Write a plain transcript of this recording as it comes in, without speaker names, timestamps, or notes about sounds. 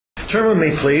Turn with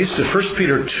me, please, to 1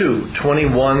 Peter 2,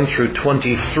 21 through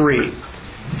 23.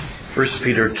 1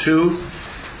 Peter 2,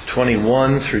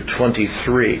 21 through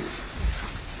 23.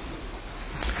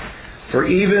 For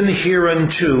even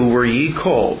hereunto were ye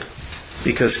called,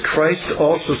 because Christ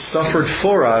also suffered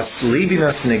for us, leaving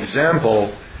us an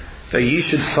example, that ye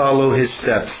should follow his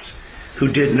steps, who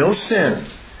did no sin,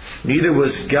 neither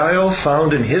was guile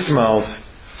found in his mouth,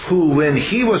 who, when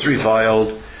he was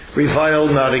reviled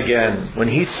not again. When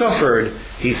he suffered,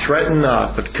 he threatened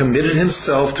not, but committed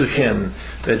himself to him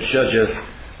that judgeth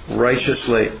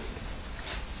righteously.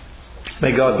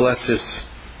 May God bless his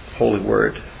holy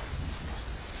word.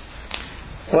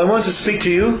 Well, I want to speak to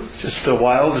you just a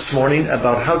while this morning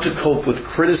about how to cope with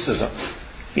criticism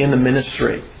in the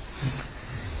ministry.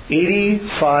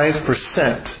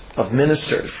 85% of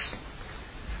ministers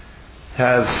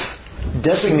have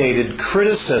designated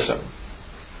criticism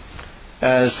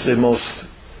as the most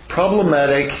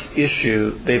problematic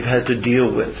issue they've had to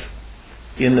deal with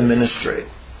in the ministry.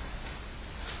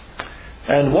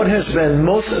 And what has been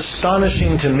most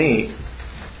astonishing to me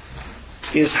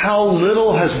is how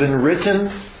little has been written,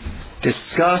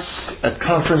 discussed at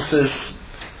conferences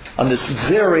on this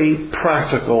very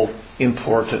practical,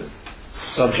 important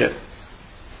subject.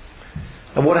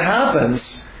 And what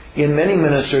happens in many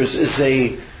ministers is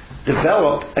they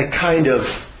develop a kind of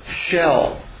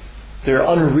shell. They're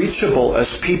unreachable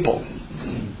as people,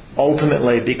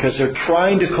 ultimately, because they're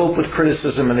trying to cope with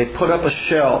criticism and they put up a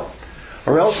shell.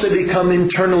 Or else they become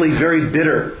internally very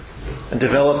bitter and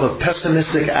develop a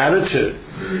pessimistic attitude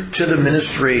to the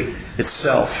ministry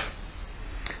itself.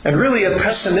 And really, a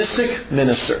pessimistic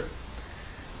minister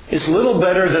is little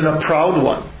better than a proud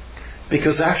one,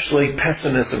 because actually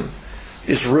pessimism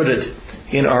is rooted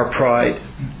in our pride.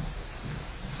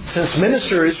 Since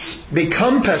ministers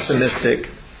become pessimistic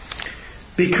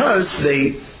because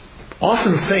they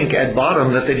often think at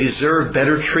bottom that they deserve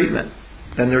better treatment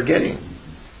than they're getting.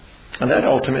 And that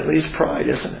ultimately is pride,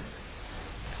 isn't it?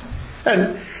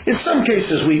 And in some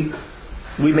cases we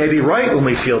may be right when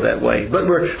we feel that way, but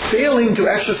we're failing to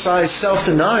exercise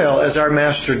self-denial as our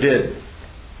Master did,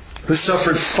 who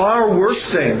suffered far worse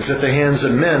things at the hands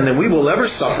of men than we will ever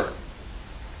suffer,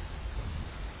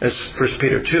 as 1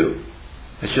 Peter 2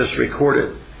 has just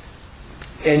recorded.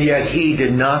 And yet he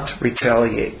did not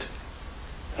retaliate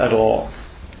at all.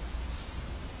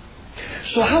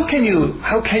 So how can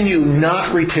you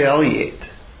not retaliate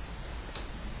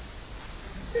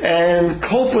and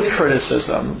cope with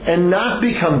criticism and not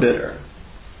become bitter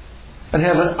and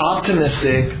have an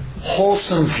optimistic,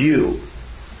 wholesome view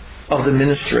of the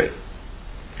ministry?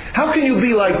 How can you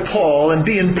be like Paul and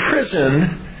be in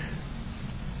prison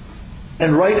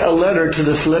and write a letter to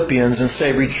the Philippians and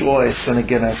say, rejoice, and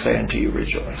again I say unto you,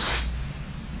 rejoice?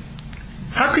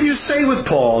 How can you say with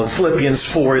Paul in Philippians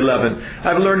 4:11,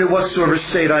 I've learned in whatsoever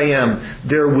state I am,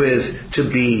 therewith to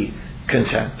be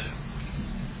content?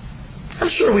 I'm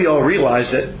sure we all realize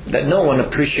that no one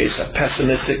appreciates a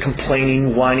pessimistic,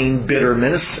 complaining, whining, bitter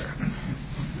minister.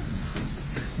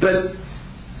 But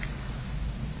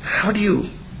how do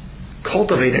you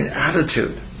cultivate an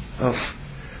attitude of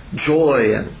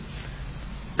joy and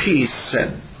peace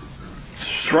and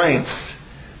strength,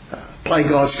 apply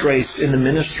God's grace in the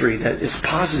ministry that is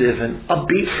positive and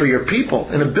upbeat for your people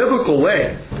in a biblical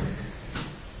way,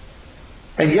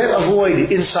 and yet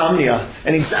avoid insomnia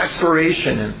and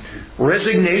exasperation and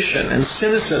resignation and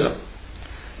cynicism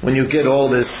when you get all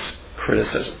this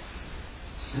criticism?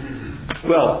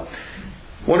 Well,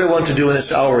 what I want to do in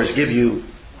this hour is give you,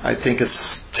 I think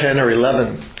it's 10 or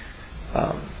 11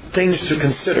 things to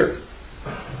consider.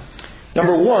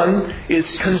 Number one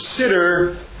is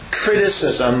consider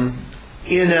criticism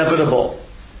inevitable.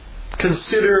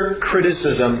 Consider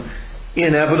criticism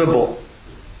inevitable.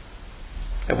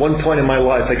 At one point in my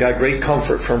life, I got great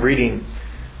comfort from reading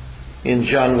in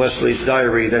John Wesley's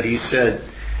diary that he said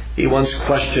he once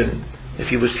questioned if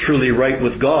he was truly right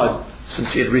with God,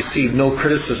 since he had received no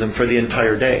criticism for the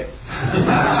entire day.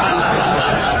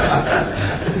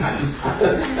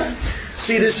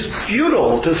 See, it is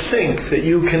futile to think that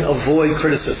you can avoid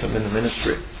criticism in the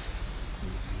ministry.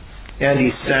 Andy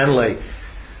Stanley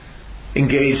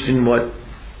engaged in what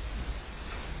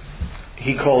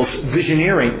he calls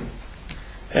visioneering.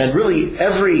 And really,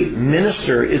 every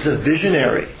minister is a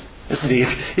visionary, isn't he?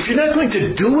 If you're not going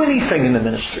to do anything in the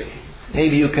ministry,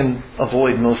 maybe you can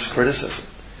avoid most criticism.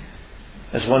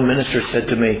 As one minister said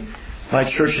to me, my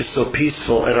church is so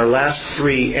peaceful. At our last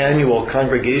 3 annual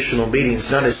congregational meetings,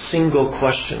 not a single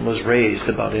question was raised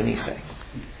about anything.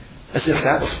 As if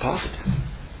that was positive.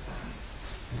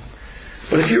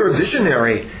 But if you're a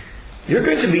visionary, you're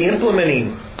going to be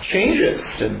implementing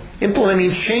changes, and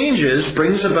implementing changes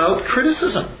brings about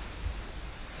criticism.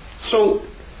 So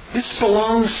this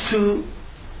belongs to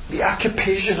the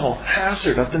occupational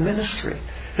hazard of the ministry.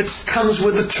 It comes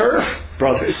with the turf,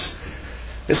 brothers.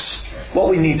 It's what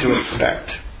we need to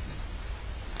expect.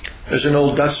 There's an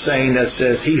old Dutch saying that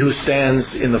says, "He who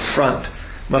stands in the front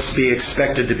must be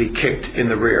expected to be kicked in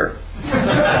the rear." That's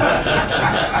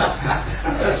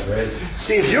right.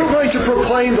 See, if you're going to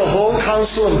proclaim the whole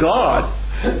counsel of God,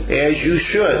 as you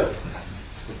should,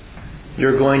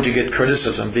 you're going to get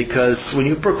criticism, because when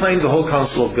you proclaim the whole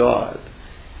counsel of God,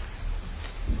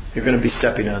 you're going to be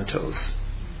stepping on toes.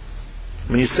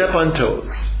 When you step on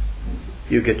toes,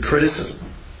 you get criticism,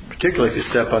 particularly if you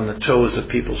step on the toes of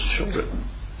people's children.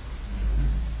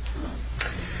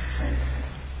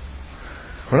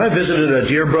 When I visited a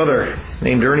dear brother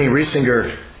named Ernie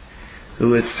Riesinger,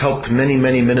 who has helped many,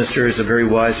 many ministers, a very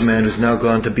wise man who's now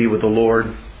gone to be with the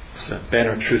Lord. He's a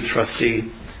Banner of Truth trustee.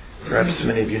 Perhaps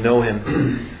many of you know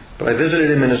him. But I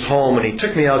visited him in his home, and he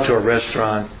took me out to a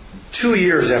restaurant 2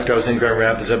 years after I was in Grand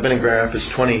Rapids. I've been in Grand Rapids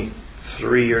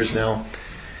 23 years now.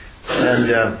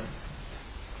 And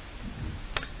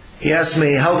he asked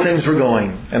me how things were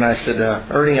going. And I said,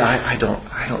 Ernie, I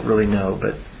don't really know,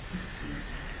 but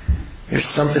there's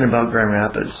something about Grand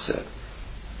Rapids that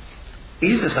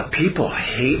either the people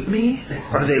hate me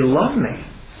or they love me.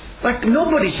 Like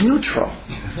nobody's neutral.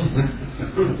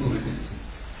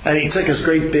 And he took his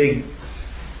great big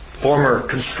former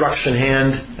construction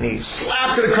hand and he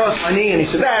slapped it across my knee and he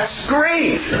said, "That's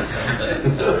great."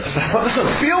 It doesn't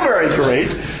feel very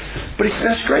great, but he said,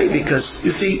 "That's great, because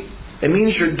you see, it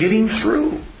means you're getting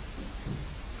through."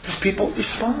 Because people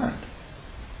respond.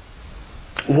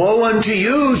 "Woe unto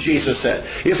you," Jesus said,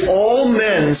 "if all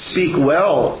men speak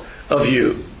well of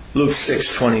you." Luke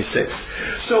 6:26.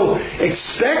 So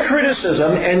expect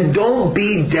criticism and don't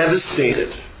be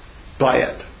devastated by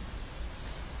it.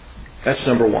 That's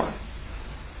number one.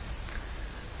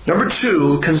 Number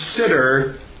two,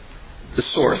 consider the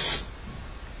source.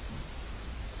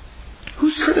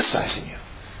 Who's criticizing you?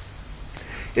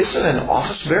 Is it an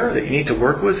office bearer that you need to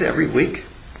work with every week?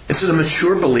 Is it a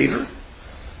mature believer?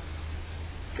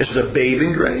 Is it a babe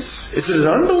in grace? Is it an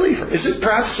unbeliever? Is it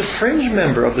perhaps a fringe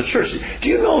member of the church? Do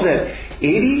you know that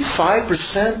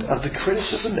 85% of the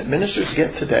criticism that ministers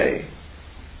get today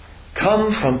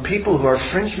come from people who are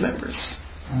fringe members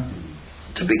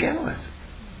to begin with?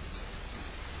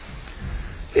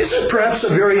 Is it perhaps a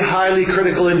very highly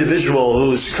critical individual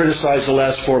who's criticized the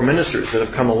last 4 ministers that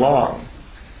have come along?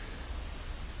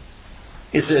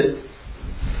 Is it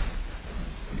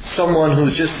someone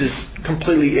who just is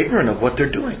completely ignorant of what they're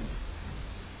doing?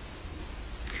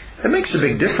 It makes a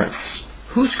big difference.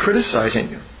 Who's criticizing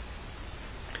you?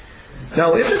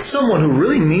 Now, if it's someone who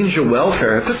really means your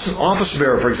welfare, if it's an office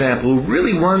bearer, for example, who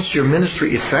really wants your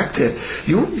ministry effective,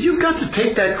 you've got to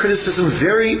take that criticism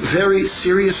very, very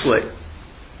seriously.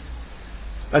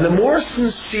 And the more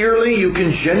sincerely you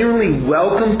can genuinely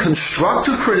welcome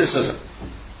constructive criticism,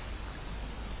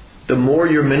 the more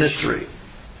your ministry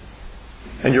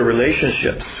and your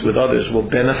relationships with others will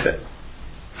benefit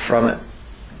from it.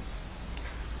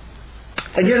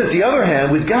 And yet, at the other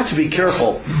hand, we've got to be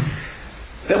careful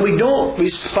that we don't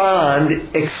respond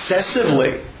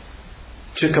excessively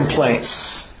to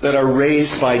complaints that are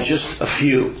raised by just a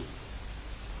few,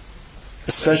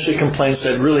 especially complaints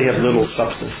that really have little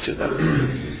substance to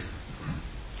them.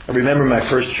 I remember my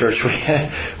first church,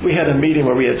 we had a meeting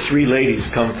where we had 3 ladies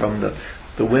come from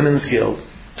the Women's Guild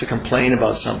to complain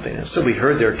about something. And so we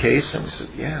heard their case and we said,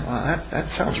 yeah, well, that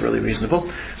sounds really reasonable.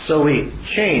 So we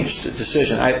changed the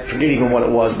decision. I forget even what it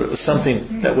was, but it was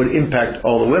something that would impact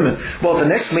all the women. Well, at the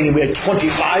next meeting we had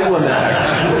 25 women.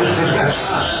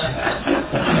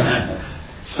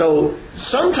 So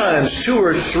sometimes 2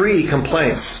 or 3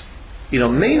 complaints,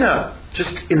 may not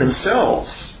just in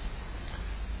themselves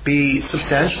be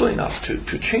substantial enough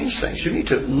to change things. You need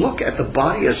to look at the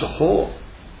body as a whole.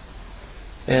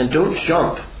 And don't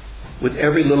jump with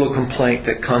every little complaint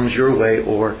that comes your way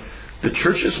or the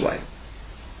church's way.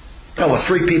 Now, if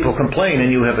 3 people complain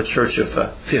and you have a church of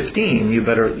 15, you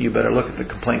better look at the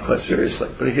complaint quite seriously.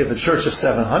 But if you have a church of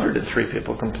 700 and 3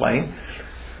 people complain,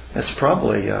 that's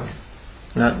probably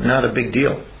not a big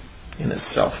deal in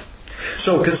itself.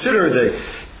 So consider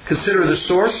the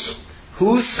source,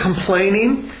 who's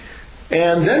complaining,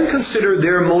 and then consider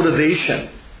their motivation.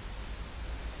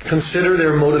 Consider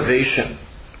their motivation.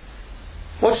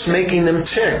 What's making them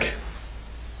tick?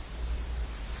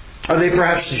 Are they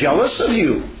perhaps jealous of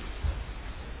you?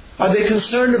 Are they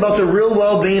concerned about the real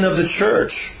well-being of the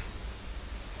church?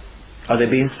 Are they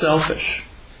being selfish?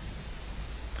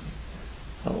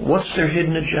 What's their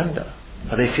hidden agenda?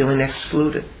 Are they feeling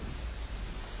excluded?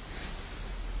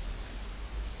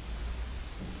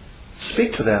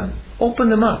 Speak to them. Open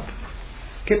them up.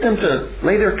 Get them to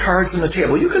lay their cards on the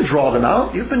table. You can draw them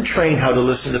out. You've been trained how to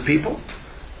listen to people.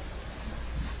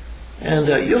 And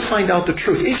you'll find out the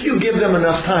truth if you give them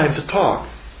enough time to talk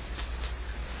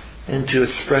and to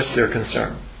express their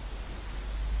concern.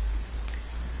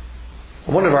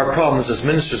 One of our problems as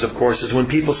ministers, of course, is when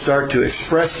people start to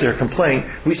express their complaint,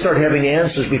 we start having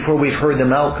answers before we've heard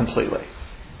them out completely.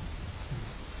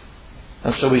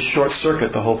 And so we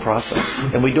short-circuit the whole process.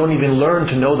 And we don't even learn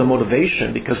to know the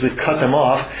motivation because we've cut them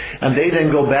off. And they then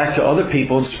go back to other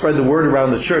people and spread the word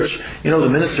around the church. You know, the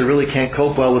minister really can't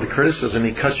cope well with the criticism.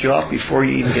 He cuts you off before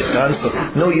you even get done. So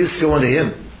no use going to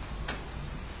him.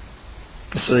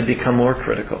 So they become more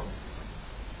critical.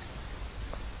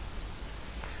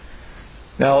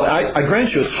 Now, I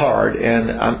grant you it's hard,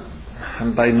 and I'm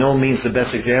by no means the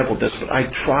best example of this, but I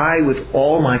try with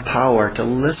all my power to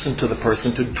listen to the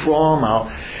person, to draw them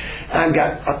out. And I've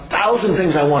got 1,000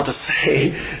 things I want to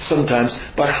say sometimes,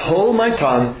 but hold my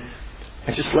tongue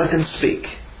and just let them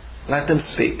speak. Let them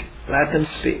speak. Let them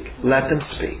speak. Let them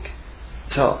speak.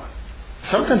 So,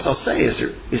 sometimes I'll say,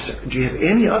 do you have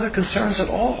any other concerns at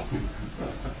all?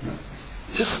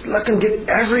 Just let them get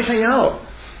everything out.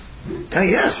 Now,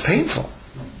 yes, painful.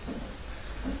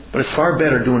 But it's far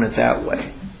better doing it that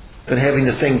way than having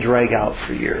the thing drag out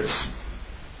for years.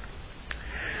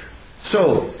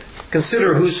 So,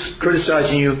 consider who's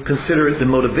criticizing you, consider the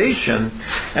motivation,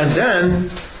 and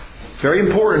then, very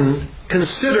important,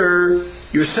 consider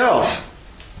yourself.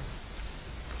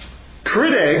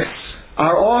 Critics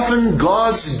are often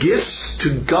God's gifts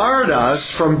to guard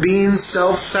us from being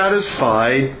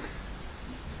self-satisfied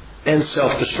and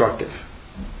self-destructive.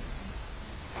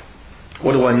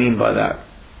 What do I mean by that?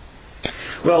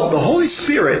 Well, the Holy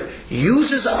Spirit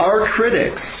uses our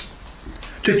critics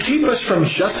to keep us from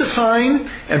justifying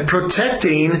and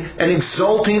protecting and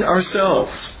exalting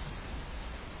ourselves.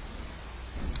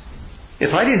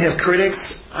 If I didn't have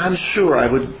critics, I'm sure I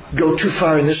would go too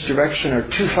far in this direction or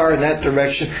too far in that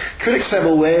direction. Critics have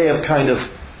a way of kind of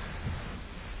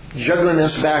juggling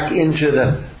us back into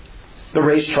the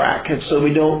racetrack, and so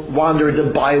we don't wander the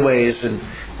byways and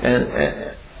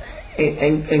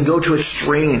go to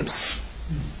extremes.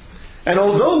 And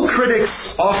although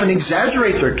critics often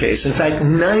exaggerate their case, in fact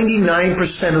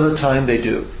 99% of the time they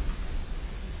do.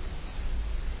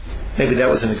 Maybe that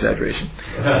was an exaggeration.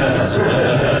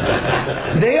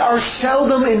 They are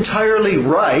seldom entirely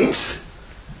right,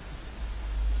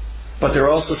 but they're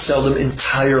also seldom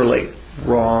entirely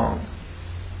wrong.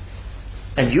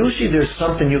 And usually there's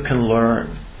something you can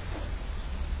learn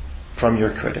from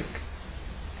your critic.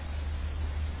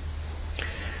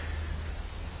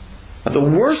 The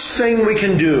worst thing we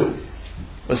can do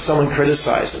when someone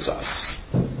criticizes us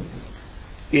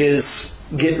is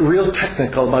get real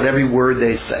technical about every word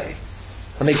they say.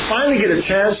 When they finally get a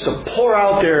chance to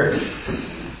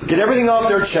get everything off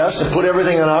their chest and put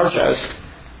everything on our chest,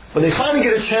 when they finally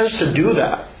get a chance to do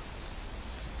that,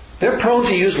 they're prone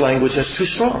to use language that's too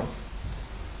strong.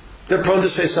 They're prone to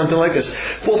say something like this: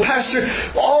 well, Pastor,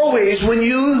 always when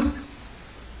you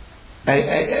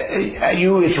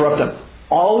interrupt them.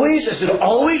 Always? Is it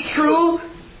always true?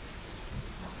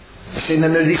 See, and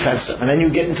then they're defensive. And then you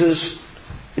get into this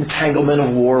entanglement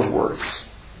of war of words.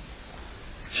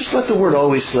 Just let the word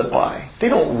always slip by. They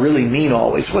don't really mean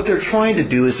always. What they're trying to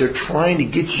do is they're trying to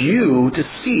get you to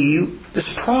see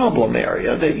this problem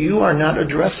area that you are not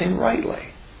addressing rightly.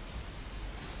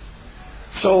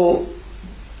 So,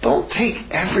 don't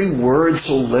take every word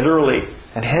so literally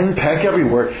and henpeck every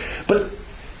word. But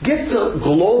get the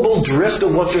global drift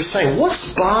of what they're saying.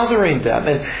 What's bothering them?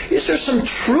 And is there some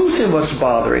truth in what's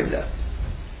bothering them?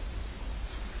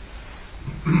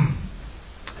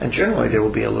 And generally there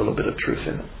will be a little bit of truth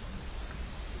in it.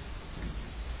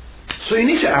 So you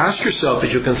need to ask yourself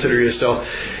as you consider yourself,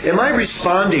 am I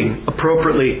responding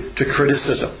appropriately to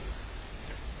criticism?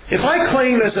 If I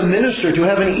claim as a minister to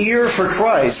have an ear for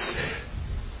Christ,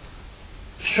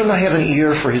 shouldn't I have an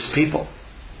ear for His people?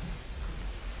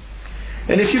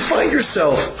 And if you find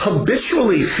yourself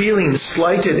habitually feeling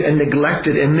slighted and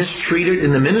neglected and mistreated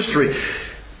in the ministry,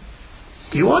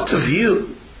 you ought to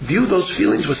view those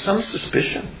feelings with some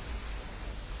suspicion.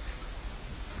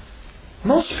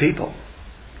 Most people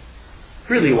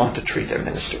really want to treat their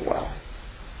minister well.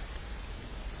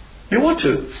 You want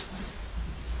to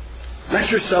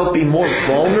let yourself be more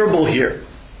vulnerable here.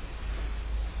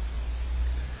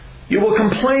 You will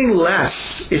complain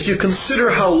less if you consider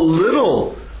how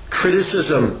little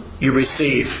criticism you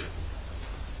receive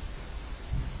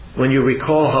when you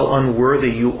recall how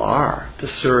unworthy you are to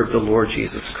serve the Lord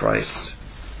Jesus Christ.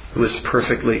 who is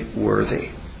perfectly worthy.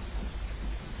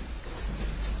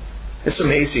 It's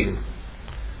amazing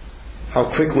how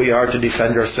quick we are to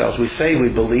defend ourselves. We say we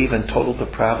believe in total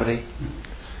depravity,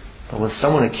 but when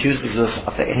someone accuses us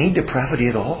of any depravity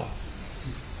at all,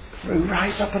 we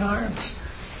rise up in arms.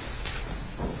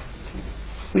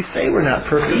 We say we're not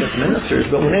perfect as ministers,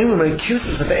 but when anyone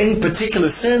accuses us of any particular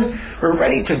sin, we're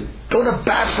ready to go to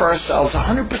bat for ourselves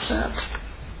 100%.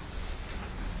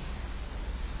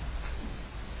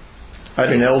 I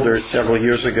had an elder several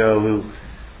years ago who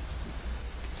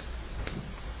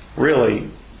really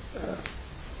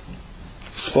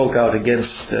spoke out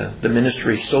against the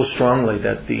ministry so strongly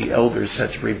that the elders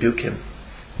had to rebuke him.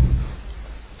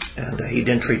 And he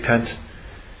didn't repent.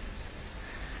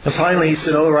 And finally he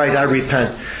said, all right, I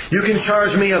repent. You can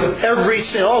charge me of every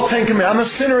sin, all 10 commandments. I'm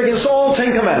a sinner against all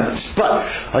 10 commandments. But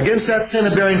against that sin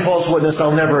of bearing false witness,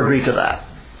 I'll never agree to that.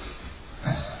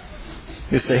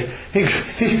 You see, he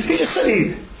just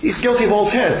said he's guilty of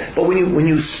all 10. But when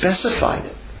you specified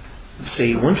it, you see,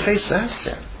 he wouldn't face that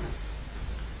sin.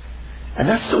 And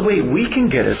that's the way we can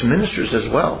get as ministers as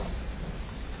well.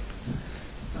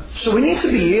 So we need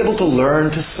to be able to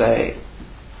learn to say,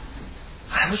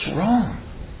 I was wrong.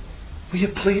 Will you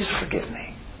please forgive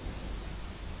me?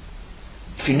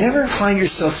 If you never find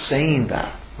yourself saying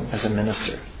that as a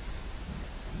minister,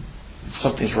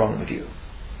 something's wrong with you.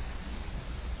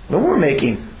 When we're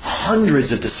making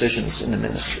hundreds of decisions in the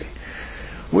ministry,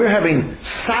 we're having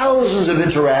thousands of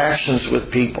interactions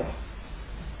with people.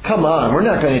 Come on, we're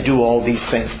not going to do all these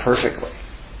things perfectly.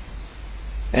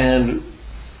 And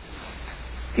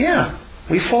yeah,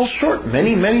 we fall short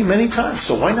many, many, many times.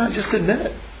 So why not just admit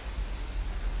it?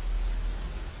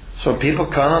 So people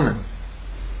come and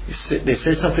they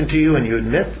say something to you and you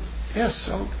admit, yes,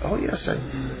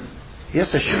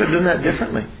 yes, I should have done that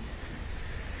differently.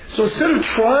 So instead of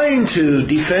trying to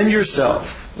defend yourself,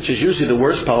 which is usually the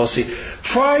worst policy,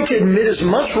 try to admit as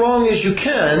much wrong as you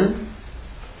can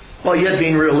while yet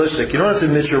being realistic. You don't have to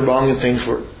admit you're wrong in things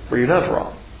where you're not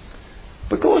wrong.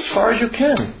 But go as far as you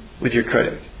can with your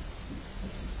critic.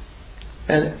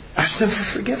 And ask them for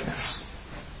forgiveness.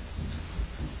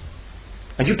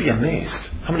 And you'd be amazed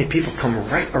how many people come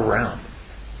right around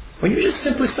when you just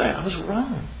simply say, I was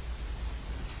wrong.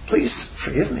 Please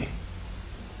forgive me.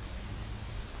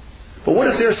 But what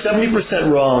if they're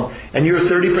 70% wrong and you're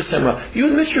 30% wrong? You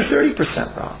admit you're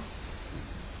 30% wrong.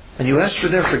 And you ask for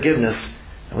their forgiveness.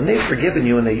 And when they've forgiven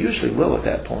you, and they usually will at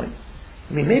that point,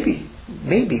 I mean,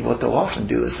 maybe what they'll often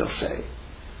do is they'll say,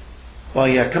 well,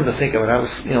 yeah, come to think of it, I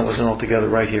wasn't altogether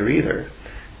right here either.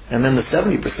 And then the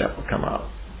 70% will come out.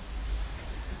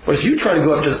 But if you try to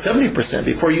go up to the 70%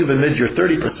 before you've admitted your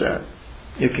 30%,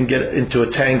 you can get into a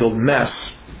tangled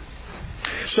mess.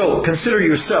 So consider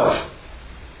yourself.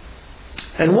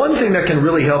 And one thing that can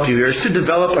really help you here is to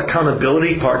develop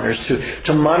accountability partners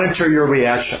to monitor your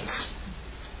reactions.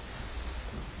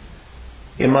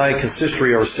 In my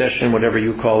consistory or session, whatever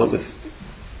you call it, with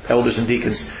elders and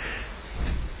deacons,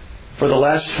 for the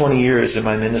last 20 years in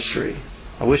my ministry,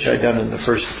 I wish I'd done it in the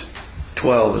first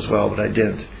 12 as well, but I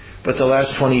didn't. But the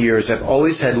last 20 years, I've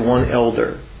always had one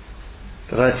elder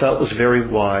that I thought was very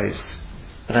wise,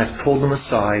 and I've pulled them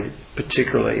aside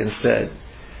particularly and said,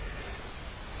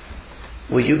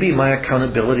 will you be my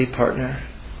accountability partner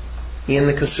in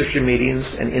the consistory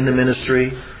meetings and in the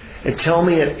ministry, and tell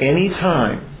me at any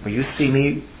time where you see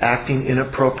me acting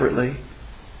inappropriately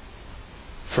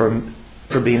for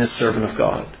being a servant of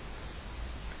God?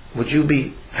 Would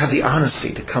you have the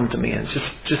honesty to come to me and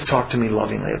just talk to me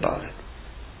lovingly about it?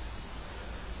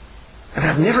 And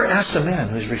I've never asked a man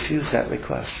who's refused that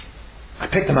request. I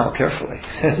picked them out carefully.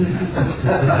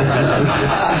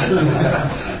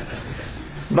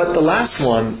 But the last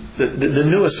one, the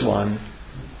newest one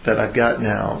that I've got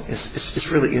now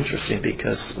is really interesting,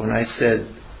 because when I said,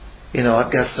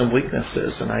 I've got some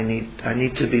weaknesses and I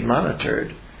need to be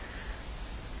monitored,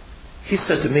 he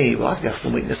said to me, well, I've got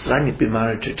some weaknesses, I need to be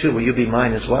monitored too. Will you be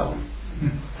mine as well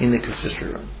in the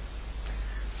consistory room?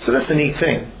 So that's a neat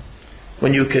thing,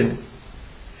 when you can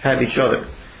have each other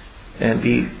and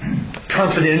be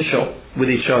confidential with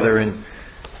each other and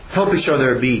help each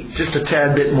other be just a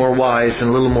tad bit more wise and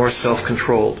a little more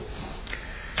self-controlled.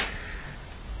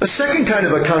 A second kind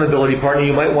of accountability partner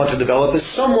you might want to develop is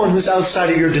someone who's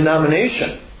outside of your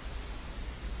denomination.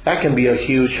 That can be a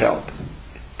huge help,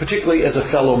 particularly as a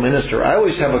fellow minister. I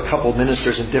always have a couple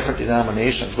ministers in different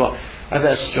denominations. Well, I've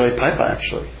asked Joy Piper,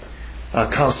 actually,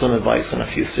 counsel and advice in a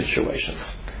few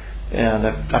situations. And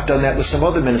I've done that with some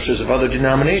other ministers of other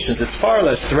denominations. It's far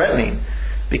less threatening,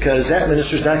 because that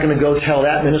minister's not going to go tell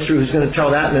that minister who's going to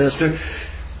tell that minister.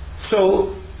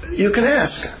 So you can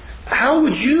ask, how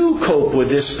would you cope with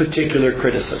this particular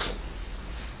criticism?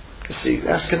 You see,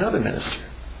 ask another minister.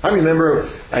 I remember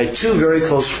I had two very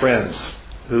close friends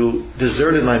who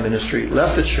deserted my ministry,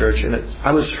 left the church, and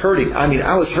I was hurting.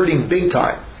 I was hurting big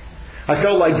time. I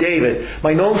felt like David,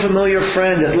 my known familiar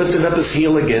friend that lifted up his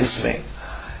heel against me.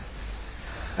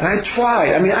 And I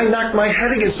tried. I knocked my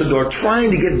head against the door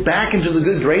trying to get back into the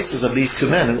good graces of these two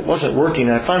men, and it wasn't working.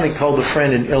 I finally called a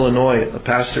friend in Illinois, a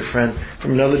pastor friend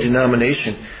from another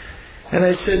denomination, and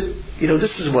I said,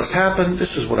 this is what's happened.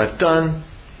 This is what I've done.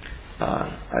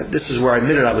 This is where I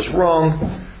admitted I was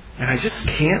wrong, and I just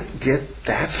can't get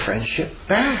that friendship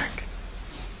back.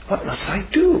 What must I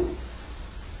do?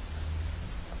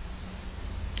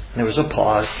 And there was a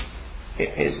pause.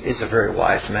 He's a very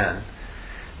wise man.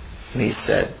 And he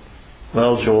said,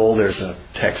 well, Joel, there's a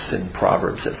text in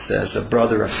Proverbs that says, a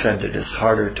brother offended is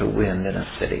harder to win than a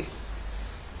city.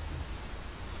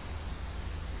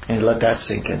 And he let that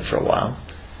sink in for a while.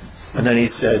 And then he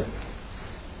said,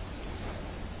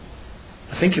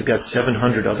 I think you've got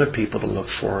 700 other people to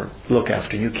look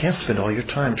after. You can't spend all your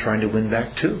time trying to win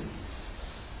back too.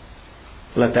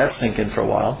 Let that sink in for a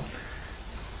while.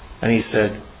 And he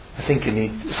said, I think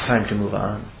it's time to move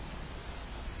on.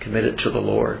 Commit it to the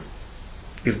Lord.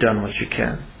 You've done what you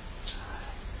can.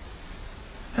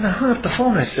 And I hung up the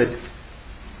phone. I said,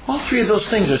 all three of those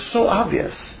things are so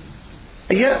obvious.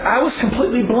 And yet I was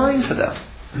completely blind to them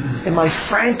in my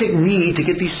frantic need to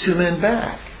get these two men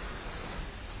back.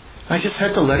 I just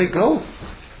had to let it go.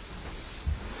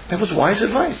 That was wise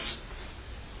advice.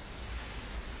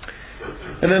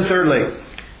 And then thirdly,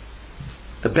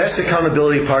 the best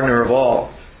accountability partner of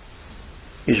all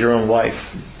is your own wife,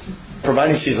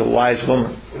 providing she's a wise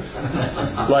woman,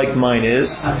 like mine is.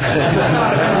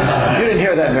 You didn't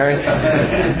hear that, Mary.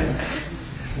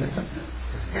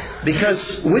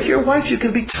 Because with your wife you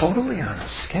can be totally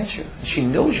honest, can't you? And she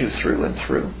knows you through and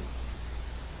through.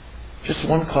 Just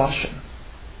one caution.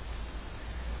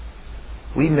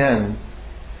 We men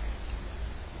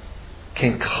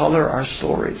can color our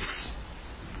stories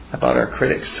about our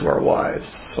critics to our wives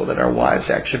so that our wives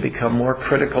actually become more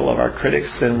critical of our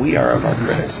critics than we are of our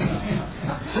critics.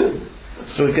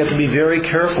 So we've got to be very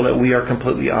careful that we are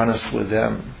completely honest with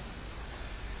them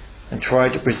and try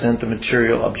to present the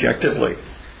material objectively.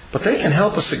 But they can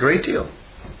help us a great deal.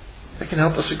 They can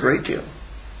help us a great deal.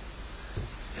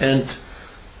 And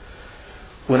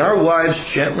when our wives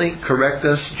gently correct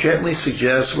us, gently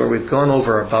suggest where we've gone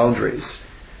over our boundaries,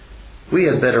 we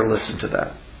had better listen to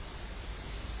that.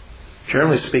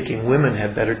 Generally speaking, women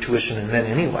have better tuition than men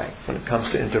anyway when it comes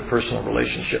to interpersonal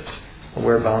relationships and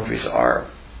where boundaries are.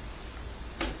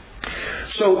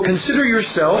 So consider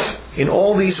yourself in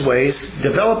all these ways,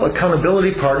 develop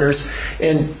accountability partners,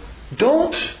 and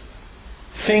don't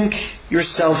think you're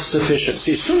self-sufficient.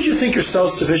 See, as soon as you think you're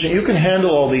self-sufficient, you can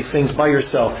handle all these things by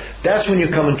yourself. That's when you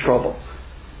come in trouble.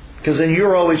 Because then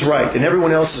you're always right and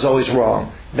everyone else is always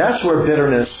wrong. That's where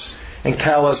bitterness and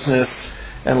callousness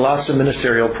and lots of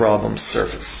ministerial problems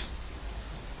surface.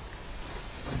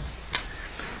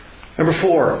 Number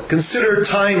 4, consider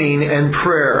timing and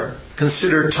prayer.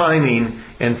 Consider timing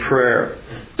and prayer.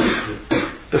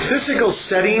 The physical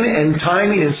setting and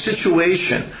timing and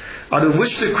situation out of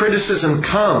which the criticism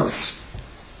comes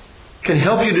can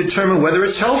help you determine whether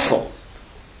it's helpful.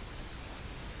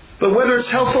 But whether it's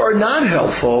helpful or not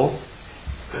helpful,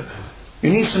 you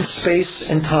need some space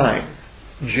and time,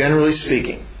 generally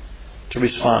speaking, to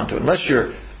respond to it. Unless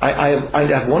you're... I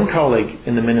have one colleague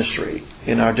in the ministry,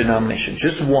 in our denomination,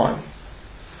 just one,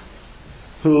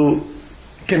 who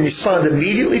can respond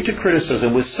immediately to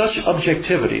criticism with such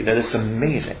objectivity that it's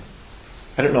amazing.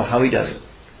 I don't know how he does it.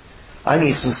 I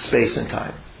need some space and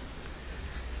time.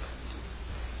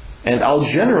 And I'll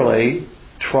generally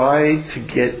try to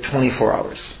get 24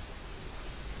 hours.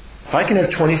 If I can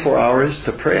have 24 hours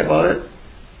to pray about it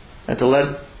and to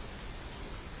let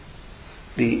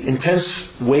the intense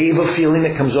wave of feeling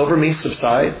that comes over me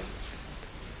subside,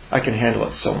 I can handle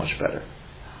it so much better.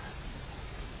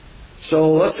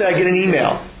 So let's say I get an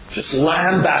email just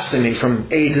lambasting me from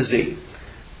A to Z.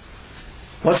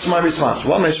 What's my response?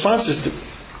 Well, my response is to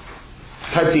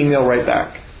type the email right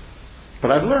back.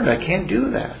 But I've learned I can't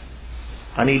do that.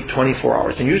 I need 24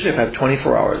 hours. And usually if I have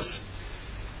 24 hours,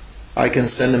 I can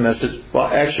send a message. Well,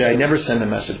 actually, I never send a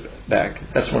message back.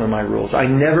 That's one of my rules. I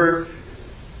never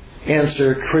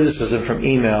answer criticism from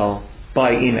email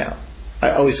by email.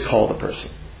 I always call the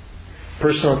person.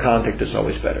 Personal contact is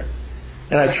always better.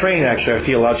 And I train, actually, our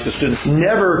theological students,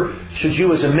 never should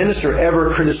you as a minister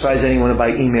ever criticize anyone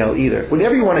by email either.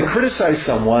 Whenever you want to criticize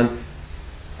someone,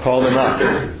 call them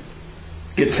up.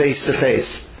 Get face to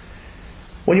face.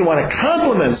 When you want to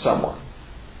compliment someone,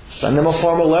 Send them a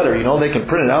formal letter. They can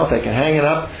print it out, they can hang it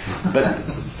up. But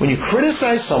when you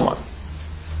criticize someone,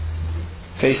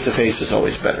 face-to-face is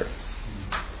always better.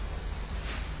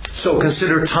 So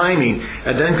consider timing,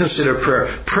 and then consider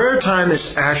prayer. Prayer time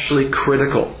is actually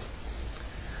critical.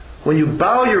 When you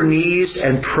bow your knees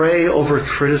and pray over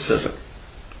criticism,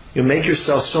 you make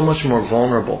yourself so much more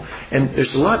vulnerable. And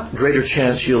there's a lot greater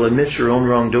chance you'll admit your own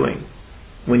wrongdoing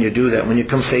when you do that, when you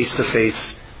come face to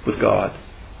face with God.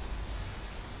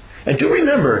 And do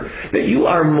remember that you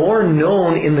are more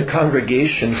known in the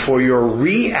congregation for your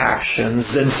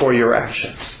reactions than for your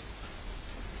actions.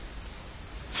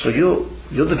 So you'll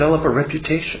develop a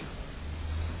reputation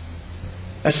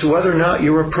as to whether or not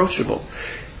you're approachable.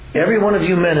 Every one of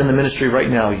you men in the ministry right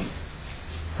now,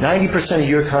 90% of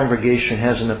your congregation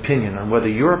has an opinion on whether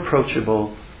you're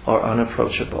approachable or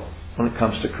unapproachable when it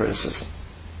comes to criticism.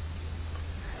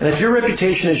 And if your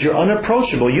reputation is you're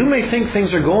unapproachable, you may think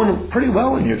things are going pretty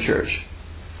well in your church.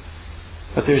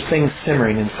 But there's things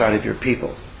simmering inside of your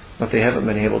people that they haven't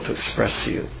been able to express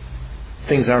to you.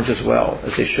 Things aren't as well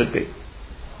as they should be.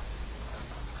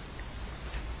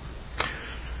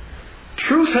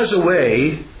 Truth has a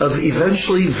way of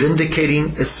eventually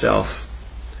vindicating itself.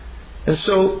 And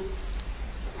so,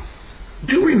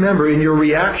 do remember in your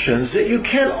reactions that you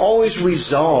can't always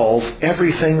resolve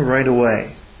everything right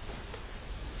away.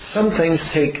 Some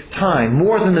things take time,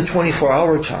 more than the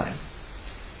 24-hour time.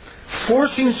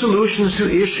 Forcing solutions to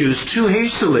issues too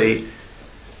hastily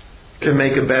can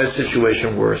make a bad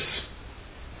situation worse.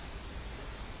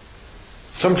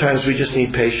 Sometimes we just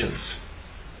need patience.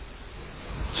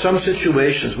 Some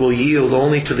situations will yield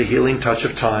only to the healing touch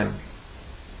of time.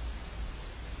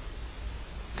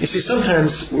 You see,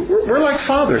 sometimes we're like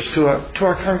fathers to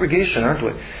our congregation, aren't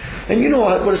we? And you know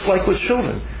what it's like with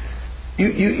children.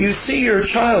 You see your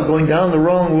child going down the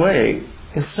wrong way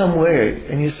in some way,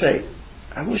 and you say,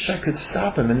 I wish I could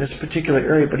stop him in this particular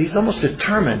area, but he's almost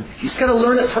determined. He's got to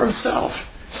learn it for himself.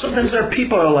 Sometimes our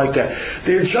people are like that.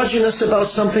 They're judging us about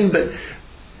something, but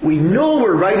we know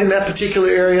we're right in that particular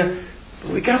area,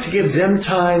 but we've got to give them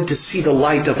time to see the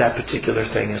light of that particular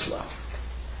thing as well.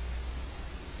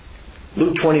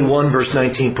 Luke 21 verse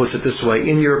 19 puts it this way,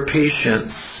 in your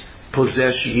patience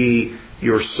possess ye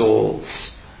your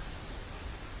souls.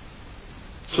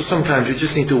 So sometimes you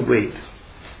just need to wait.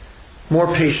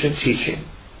 More patient teaching.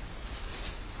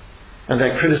 And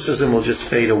that criticism will just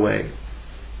fade away.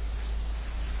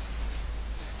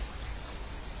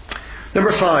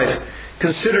 Number 5,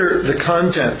 consider the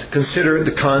content. Consider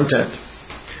the content.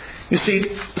 You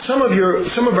see, some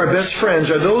of our best friends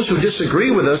are those who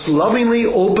disagree with us lovingly,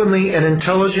 openly, and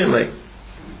intelligently.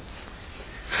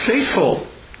 Faithful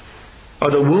are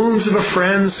the wounds of a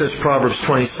friend, says Proverbs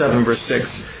 27 verse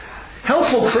 6.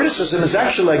 Helpful criticism is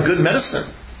actually like good medicine.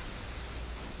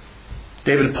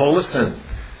 David Paulison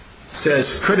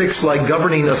says, critics like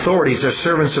governing authorities are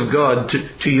servants of God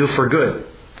to you for good.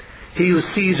 He who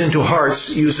sees into hearts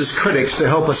uses critics to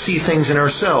help us see things in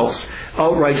ourselves.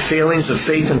 Outright failings of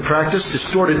faith and practice,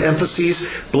 distorted emphases,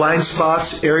 blind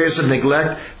spots, areas of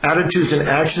neglect, attitudes and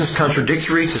actions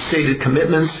contradictory to stated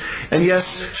commitments, and yes,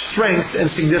 strengths and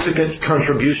significant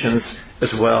contributions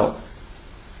as well.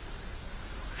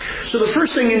 So the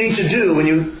first thing you need to do when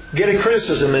you get a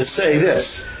criticism is say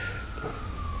this: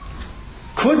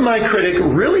 could my critic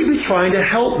really be trying to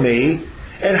help me?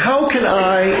 And how can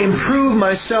I improve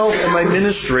myself and my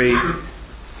ministry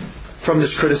from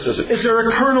this criticism? Is there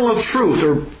a kernel of truth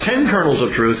or 10 kernels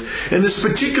of truth in this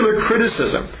particular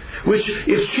criticism, which,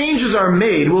 if changes are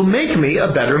made, will make me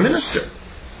a better minister?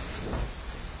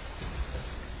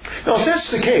 Now, if that's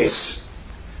the case,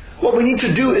 what we need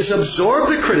to do is absorb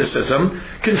the criticism,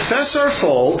 confess our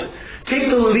fault, take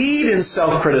the lead in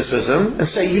self-criticism, and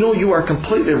say, you are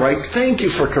completely right. Thank you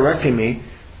for correcting me.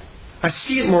 I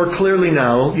see it more clearly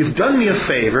now. You've done me a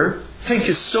favor. Thank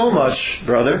you so much,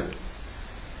 brother.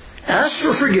 Ask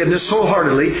for forgiveness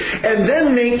wholeheartedly, and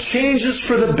then make changes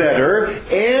for the better,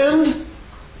 and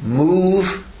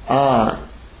move on.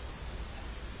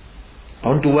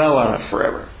 Don't dwell on it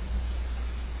forever.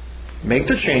 Make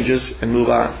the changes and move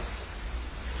on.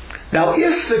 Now,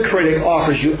 if the critic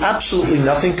offers you absolutely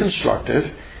nothing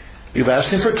constructive, you've asked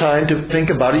him for time to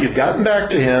think about it, you've gotten back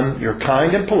to him, you're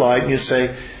kind and polite, and you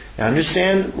say, I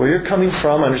understand where you're coming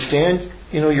from. I understand,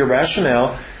 your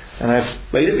rationale, and I've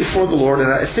laid it before the Lord.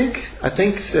 And I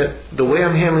think that the way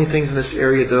I'm handling things in this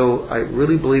area, though, I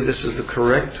really believe this is the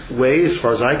correct way as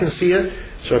far as I can see it.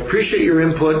 So I appreciate your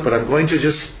input, but I'm going to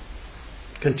just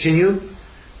continue,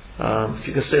 if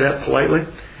you can say that politely.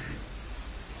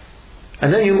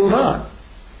 And then you move on.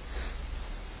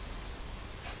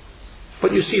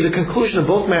 But you see, the conclusion of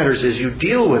both matters is you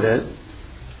deal with it,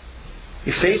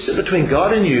 You face it between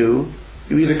God and you.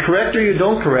 You either correct or you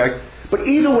don't correct. But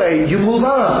either way, you move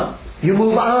on. You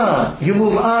move on. You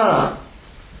move on.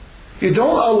 You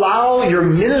don't allow your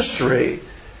ministry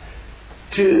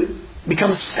to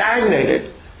become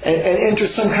stagnated and enter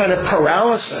some kind of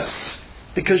paralysis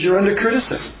because you're under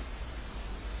criticism.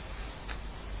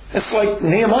 It's like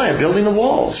Nehemiah building the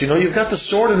walls. You've got the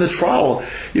sword and the trowel.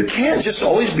 You can't just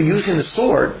always be using the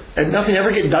sword and nothing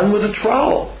ever get done with the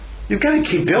trowel. You've got to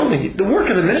keep building. The work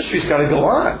of the ministry's got to go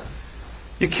on.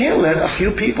 You can't let a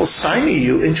few people stymie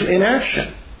you into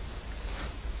inaction.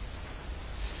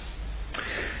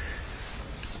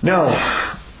 Now,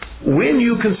 when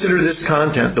you consider this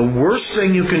content, the worst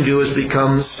thing you can do is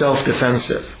become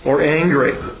self-defensive or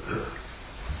angry.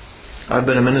 I've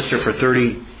been a minister for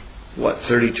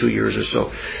 32 years or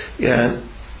so. And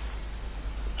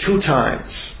 2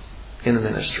 times in the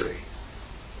ministry.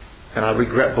 And I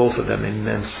regret both of them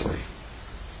immensely.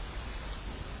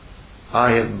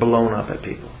 I have blown up at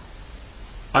people.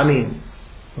 I mean,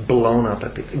 blown up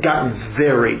at people. Gotten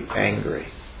very angry.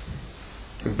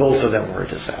 And both of them were a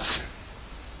disaster.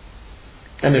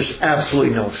 And there's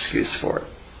absolutely no excuse for it.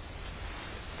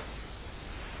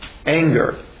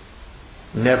 Anger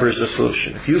never is a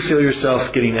solution. If you feel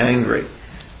yourself getting angry,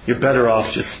 you're better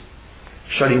off just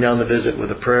shutting down the visit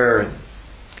with a prayer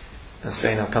and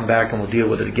saying, I'll come back and we'll deal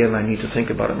with it again. I need to think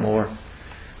about it more.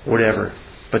 Whatever.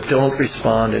 But don't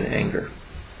respond in anger.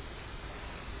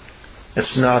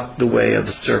 It's not the way of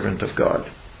the servant of God.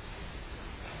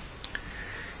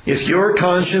 If your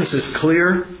conscience is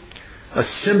clear, a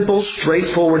simple,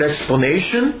 straightforward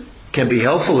explanation can be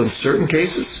helpful in certain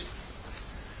cases,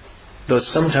 though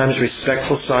sometimes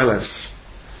respectful silence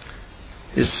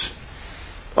is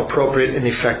appropriate and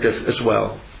effective as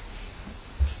well.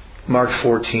 Mark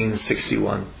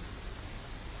 14:61.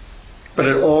 But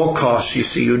at all costs, you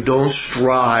see, you don't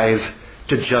strive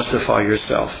to justify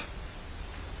yourself.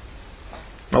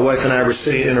 My wife and I were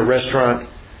sitting in a restaurant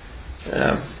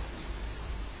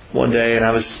one day, and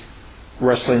I was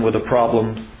wrestling with a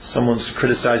problem. Someone's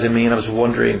criticizing me, and I was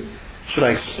wondering, should I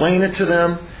explain it to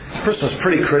them? The person was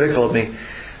pretty critical of me.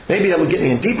 Maybe that would get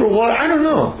me in deeper water. I don't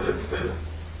know.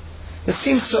 It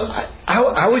seems so. I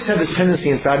always have this tendency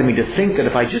inside of me to think that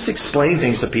if I just explain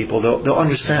things to people, they'll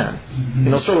understand.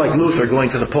 Sort of like Luther going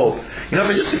to the Pope. If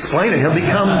I just explain it, he'll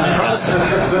become Protestant.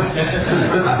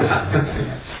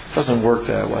 Doesn't work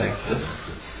that way.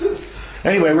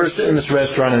 Anyway, we're sitting in this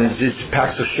restaurant, and there's these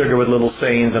packs of sugar with little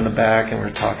sayings on the back, and we're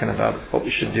talking about what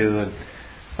we should do. And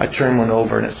I turn one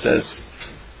over, and it says,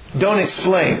 "Don't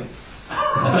explain.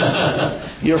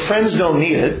 Your friends don't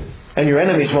need it, and your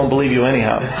enemies won't believe you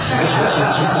anyhow."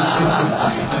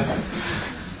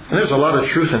 And there's a lot of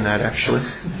truth in that, actually.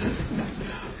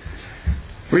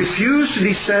 Refuse to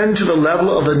descend to the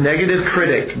level of a negative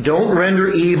critic. Don't render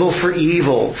evil for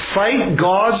evil. Fight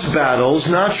God's battles,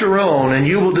 not your own, and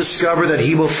you will discover that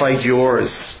He will fight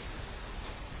yours.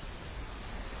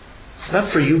 It's not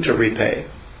for you to repay.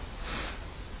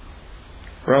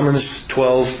 Romans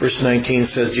 12, verse 19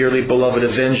 says, "Dearly beloved,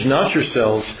 avenge not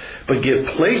yourselves, but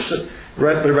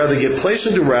rather give place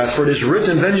unto wrath, for it is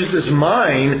written, vengeance is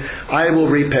mine, I will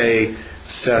repay,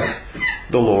 saith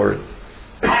the Lord."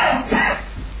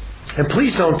 And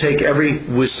please don't take every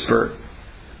whisper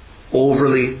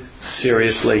overly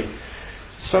seriously.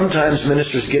 Sometimes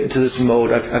ministers get into this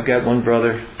mode. I've got one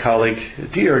brother, colleague,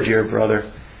 dear brother.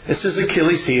 It's his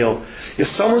Achilles heel. If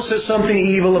someone says something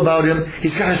evil about him,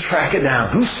 he's got to track it down.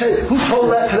 Who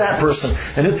told that to that person?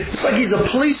 And it's like he's a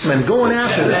policeman going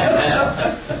after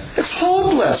them. It's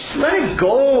hopeless. Let it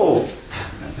go.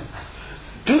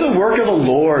 Do the work of the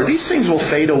Lord. These things will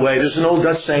fade away. There's an old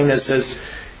Dutch saying that says,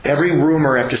 every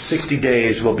rumor after 60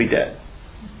 days will be dead.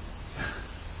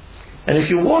 And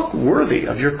if you walk worthy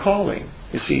of your calling,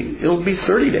 you see, it'll be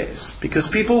 30 days. Because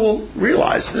people will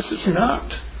realize this is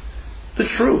not the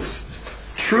truth.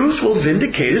 Truth will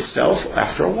vindicate itself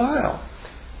after a while.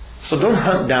 So don't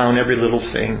hunt down every little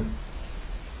thing.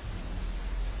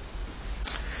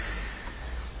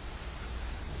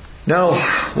 Now,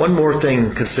 one more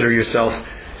thing, consider yourself,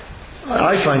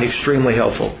 I find extremely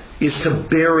helpful, is to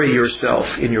bury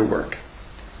yourself in your work.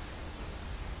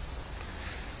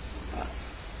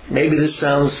 Maybe this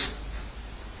sounds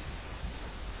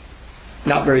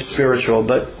not very spiritual,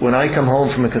 but when I come home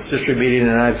from a consistory meeting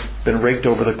and I've been raked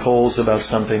over the coals about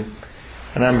something,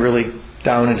 and I'm really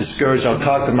down and discouraged, I'll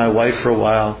talk to my wife for a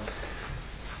while.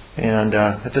 And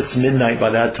if it's midnight by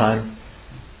that time,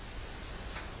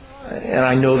 and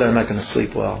I know that I'm not going to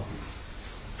sleep well,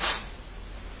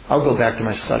 I'll go back to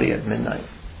my study at midnight.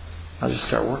 I'll just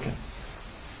start working.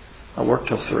 I'll work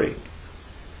till 3.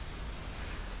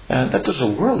 And that does a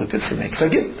world of good for me, because I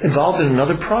get involved in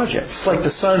another project. It's like the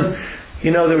son,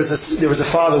 there was a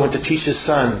father who went to teach his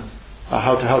son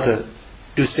how to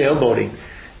do sailboating,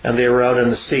 and they were out in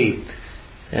the sea.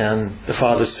 And the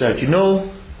father said,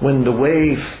 when the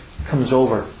wave comes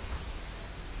over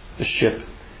the ship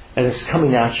and it's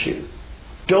coming at you,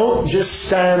 don't just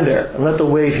stand there and let the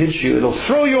wave hit you. It'll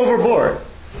throw you overboard.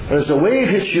 But as the wave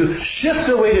hits you, shift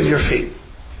the weight of your feet,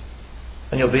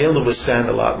 and you'll be able to withstand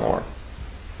a lot more.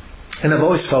 And I've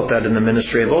always felt that in the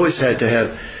ministry. I've always had to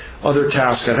have other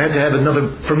tasks. I've had to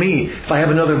have for me, if I have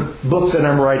another book that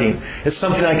I'm writing, it's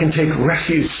something I can take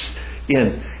refuge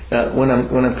in when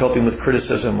I'm coping with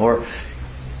criticism, or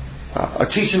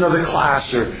teach another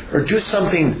class, or do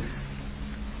something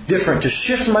different to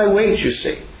shift my weight, you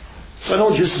see. So I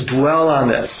don't just dwell on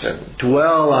this, and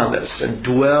dwell on this, and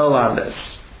dwell on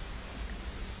this.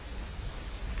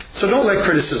 So don't let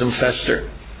criticism fester.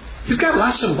 You've got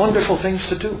lots of wonderful things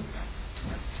to do.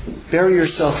 Bury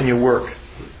yourself in your work.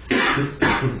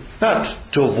 Not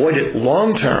to avoid it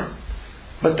long term,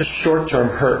 but the short term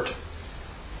hurt.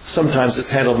 Sometimes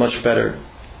it's handled much better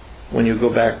when you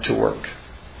go back to work.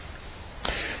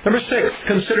 Number 6,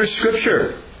 consider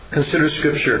Scripture. Consider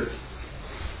Scripture.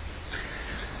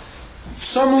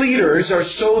 Some leaders are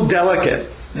so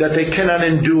delicate that they cannot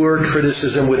endure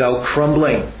criticism without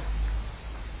crumbling.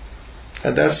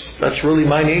 And that's really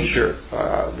my nature.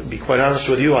 To be quite honest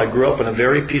with you, I grew up in a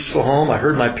very peaceful home. I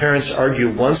heard my parents argue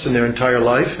once in their entire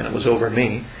life, and it was over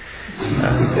me.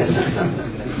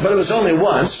 But it was only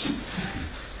once.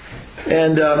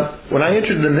 And when I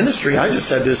entered the ministry, I just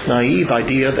had this naive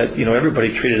idea that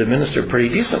everybody treated a minister pretty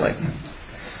decently.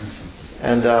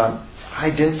 And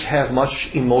I didn't have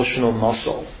much emotional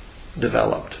muscle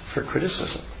developed for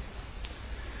criticism.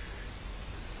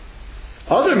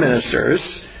 Other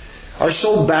ministers are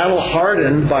so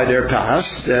battle-hardened by their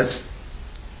past that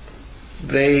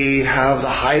they have the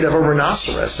hide of a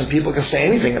rhinoceros, and people can say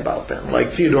anything about them.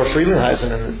 Like Theodore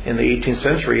Frelinghuysen in the 18th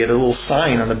century had a little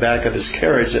sign on the back of his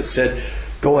carriage that said,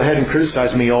 "Go ahead and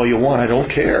criticize me all you want, I don't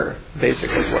care."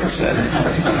 Basically is what it said.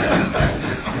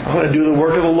 I'm going to do the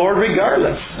work of the Lord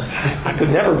regardless. I could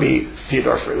never be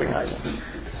Theodore Frelinghuysen.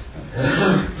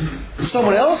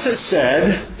 Someone else has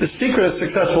said the secret of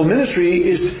successful ministry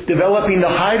is developing the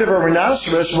hide of a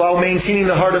rhinoceros while maintaining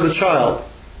the heart of a child.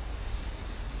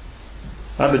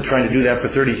 I've been trying to do that for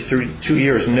 32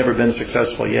 years and never been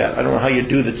successful yet. I don't know how you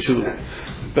do the two.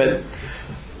 But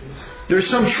there's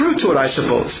some truth to it, I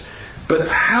suppose. But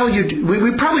how you do,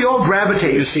 we probably all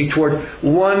gravitate, you see, toward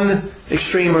one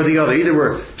extreme or the other. Either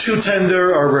we're too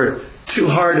tender or we're too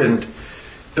hardened.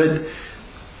 But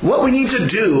what we need to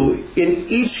do in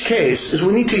each case is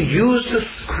we need to use the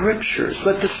Scriptures.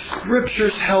 Let the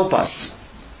Scriptures help us.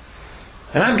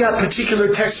 And I've got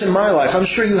particular texts in my life, I'm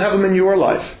sure you have them in your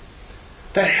life,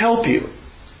 that help you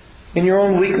in your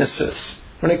own weaknesses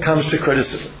when it comes to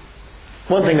criticism.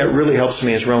 One thing that really helps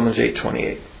me is Romans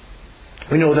 8:28.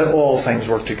 We know that all things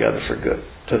work together for good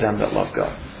to them that love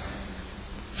God.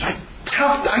 So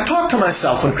I talk to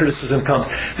myself when criticism comes.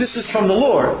 This is from the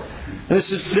Lord. And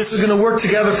this is going to work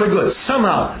together for good.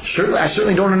 Somehow. I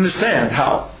certainly don't understand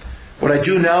how. What I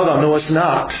do now thou knowest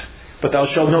not, but thou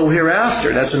shalt know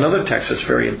hereafter. That's another text that's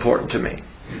very important to me.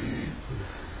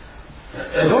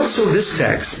 But also this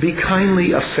text, be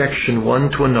kindly affection one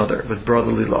to another with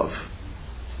brotherly love.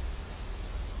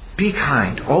 Be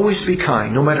kind. Always be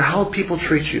kind. No matter how people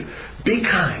treat you. Be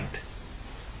kind.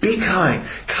 Be kind.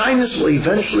 Kindness will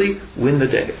eventually win the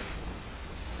day.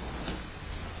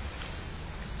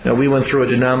 Now, we went through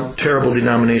a terrible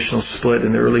denominational split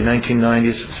in the early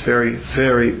 1990s. It was very,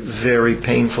 very, very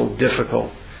painful,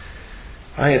 difficult.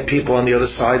 I had people on the other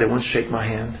side that wouldn't shake my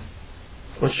hand.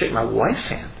 Wouldn't shake my wife's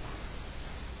hand.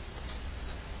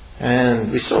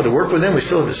 And we still had to work with them. We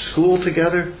still had to school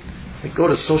together. We go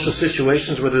to social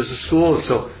situations where there's a school. And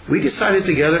so we decided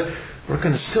together, we're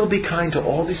going to still be kind to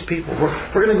all these people.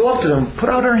 We're going to go up to them, put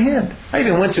out our hand. I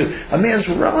even went to a man's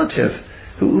relative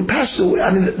who passed away. I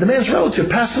mean, the man's relative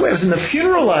passed away. I was in the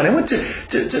funeral line. I went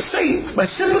to say my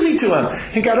sympathy to him.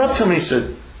 He got up to me and he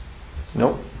said,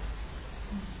 "Nope."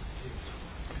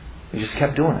 We just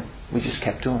kept doing it. We just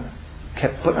kept doing it.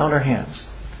 Kept putting out our hands.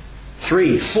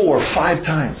 3, 4, 5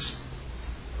 times.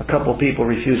 A couple of people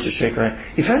refused to shake our hand.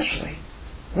 Eventually,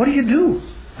 what do?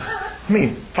 I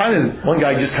mean, finally, one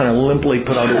guy just kind of limply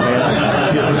put out his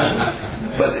hand.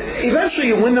 But eventually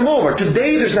you win them over.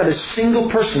 Today, there's not a single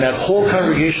person in that whole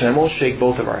congregation that won't shake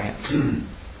both of our hands.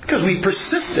 Because we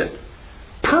persisted,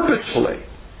 purposefully,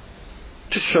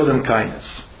 to show them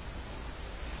kindness.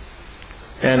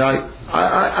 And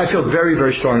I feel very,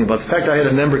 very strongly about it. In fact, I had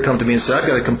a member come to me and say, I've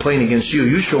got a complaint against you.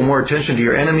 You show more attention to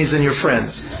your enemies than your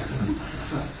friends.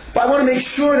 But I want to make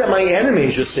sure that my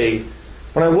enemies, you see,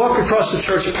 when I walk across the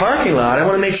church parking lot, I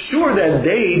want to make sure that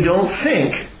they don't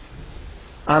think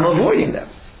I'm avoiding them.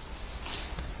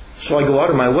 So I go out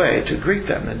of my way to greet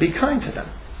them and be kind to them.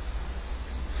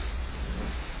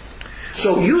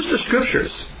 So use the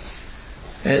Scriptures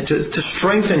to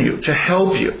strengthen you, to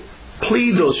help you.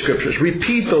 Plead those Scriptures.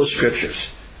 Repeat those Scriptures.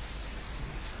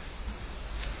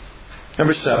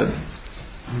 Number 7.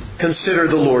 Consider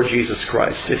the Lord Jesus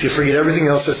Christ. If you forget everything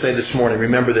else I say this morning,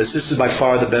 remember this. This is by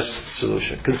far the best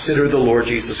solution. Consider the Lord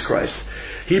Jesus Christ.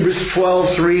 Hebrews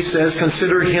 12:3 says,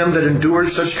 consider him that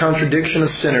endured such contradiction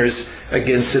of sinners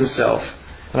against himself.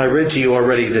 And I read to you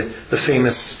already the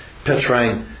famous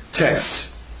Petrine text.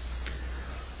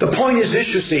 The point is this,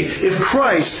 you see, if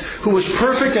Christ, who was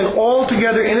perfect and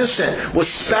altogether innocent, was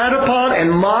spat upon and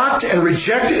mocked and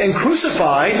rejected and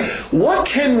crucified, what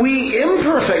can we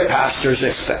imperfect pastors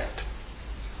expect?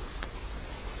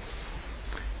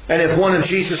 And if one of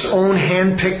Jesus' own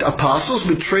hand-picked apostles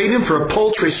betrayed him for a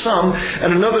paltry sum,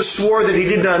 and another swore that he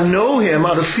did not know him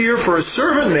out of fear for a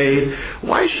servant maid,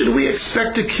 why should we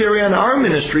expect to carry on our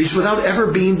ministries without ever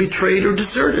being betrayed or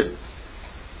deserted?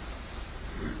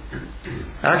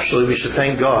 Actually, we should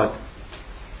thank God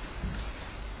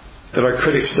that our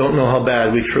critics don't know how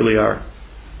bad we truly are.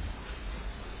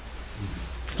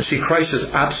 You see, Christ is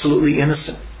absolutely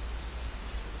innocent.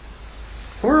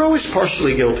 We're always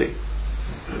partially guilty.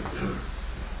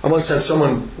 I once had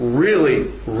someone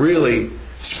really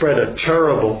spread a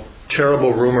terrible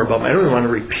rumor about me. I don't even want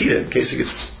to repeat it in case it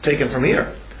gets taken from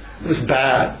here. It was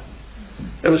bad.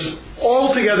 It was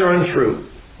altogether untrue.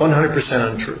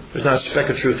 100% untrue. There's not a speck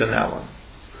of truth in that one.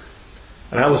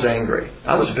 And I was angry.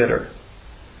 I was bitter.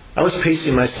 I was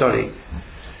pacing my study.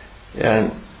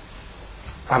 And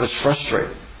I was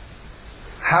frustrated.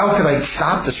 How could I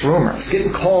stop this rumor? I was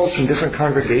getting calls from different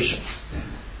congregations.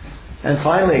 And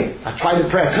finally, I tried to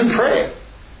pray. I couldn't pray.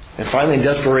 And finally, in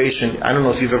desperation, I don't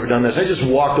know if you've ever done this, I just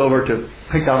walked over to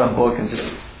pick out a book and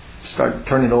just start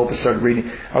turning it over, start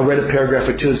reading. I read a paragraph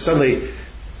or two, and suddenly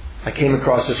I came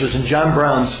across this. It was in John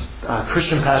Brown's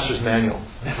Christian Pastor's Manual.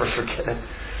 Never forget it.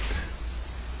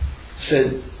 It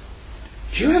said,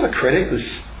 do you have a critic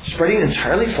who's spreading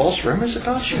entirely false rumors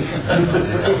about you?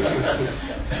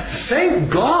 Thank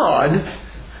God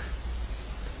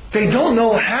they don't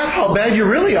know half how bad you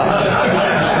really are.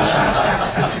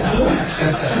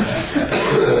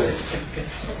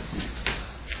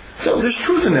 So there's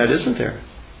truth in that, isn't there?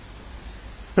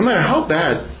 No matter how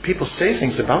bad people say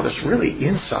things about us, really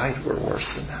inside we're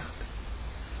worse than that.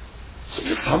 So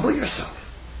just humble yourself.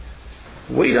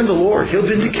 Wait on the Lord. He'll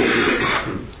vindicate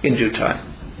you in due time.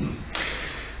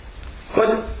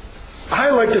 But I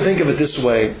like to think of it this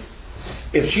way.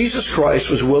 If Jesus Christ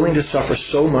was willing to suffer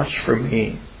so much for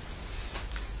me,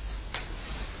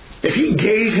 if he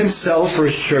gave himself for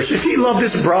his church, if he loved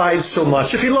his bride so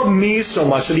much, if he loved me so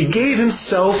much that he gave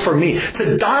himself for me,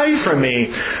 to die for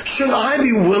me, should I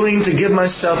be willing to give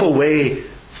myself away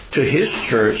to his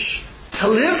church to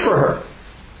live for her?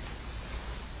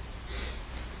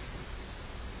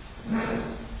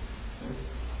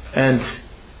 And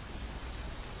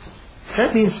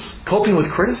that means coping with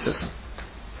criticism.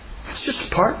 It's just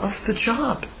part of the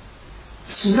job.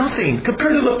 It's nothing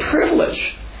compared to the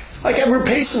privilege. Like Edward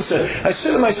Payson said, I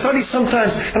sit in my study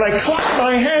sometimes and I clap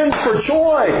my hands for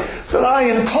joy that I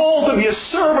am called to be a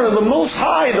servant of the Most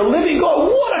High, the living God.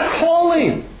 What a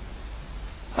calling!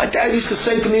 My dad used to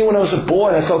say to me when I was a boy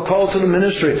and I felt called to the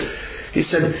ministry, he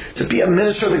said, to be a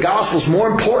minister of the gospel is more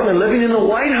important than living in the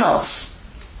White House.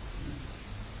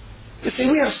 You see,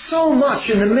 we have so much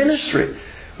in the ministry.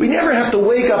 We never have to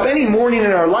wake up any morning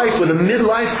in our life with a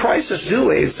midlife crisis, do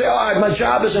we? And say, my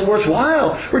job isn't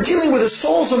worthwhile. We're dealing with the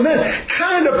souls of men.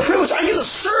 Kind of privilege. I get to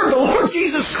serve the Lord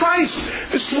Jesus Christ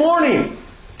this morning,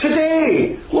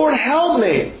 today. Lord, help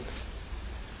me.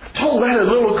 Don't let a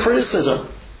little criticism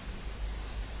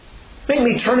make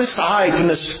me turn aside from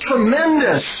this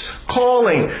tremendous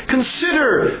calling.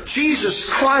 Consider Jesus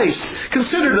Christ.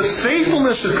 Consider the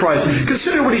faithfulness of Christ.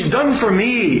 Consider what he's done for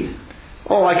me.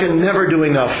 Oh, I can never do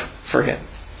enough for him.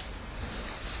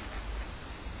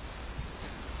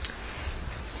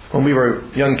 When we were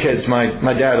young kids, my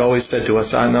dad always said to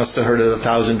us, I must have heard it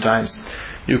 1,000 times,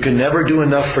 you can never do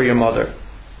enough for your mother.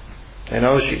 You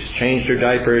know, she's changed her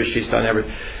diapers, she's done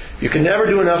everything. You can never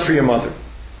do enough for your mother.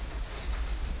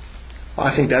 Well,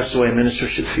 I think that's the way a minister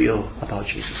should feel about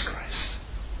Jesus Christ.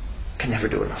 Can never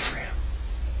do enough for him.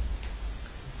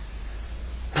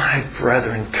 My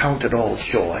brethren, count it all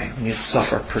joy when you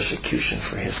suffer persecution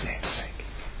for his name's sake.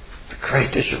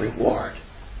 great is your reward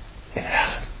in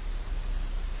heaven.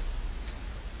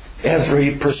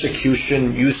 Every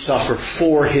persecution you suffer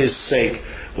for His sake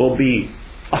will be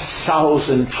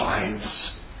 1,000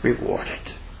 times rewarded.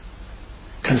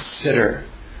 Consider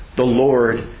the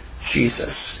Lord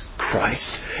Jesus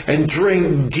Christ and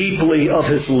drink deeply of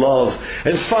His love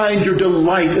and find your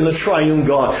delight in the triune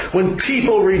God. When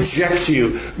people reject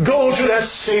you, go to that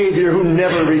Savior who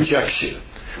never rejects you,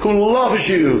 who loves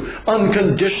you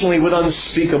unconditionally with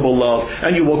unspeakable love,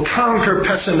 and you will conquer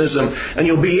pessimism, and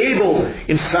you'll be able,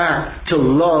 in fact, to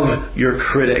love your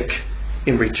critic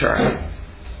in return.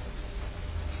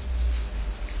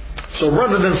 So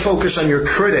rather than focus on your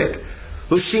critic,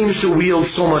 who seems to wield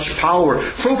so much power,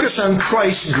 focus on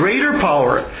Christ's greater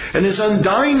power and His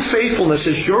undying faithfulness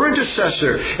as your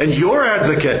intercessor and your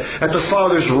advocate at the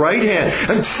Father's right hand,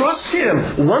 and trust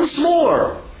Him once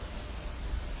more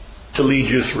to lead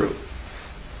you through.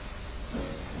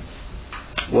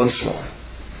 Once more.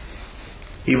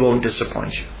 He won't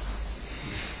disappoint you.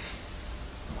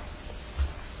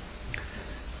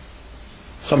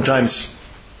 Sometimes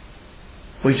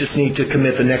we just need to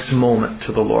commit the next moment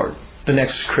to the Lord, the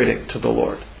next critic to the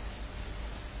Lord.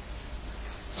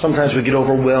 Sometimes we get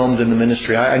overwhelmed in the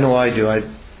ministry. I know I do.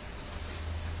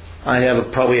 I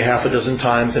have probably half a dozen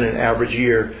times in an average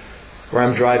year where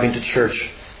I'm driving to church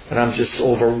and I'm just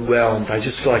overwhelmed. I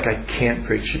just feel like I can't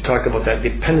preach. You talk about that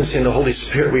dependency on the Holy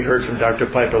Spirit we heard from Dr.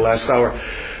 Piper last hour.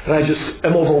 And I just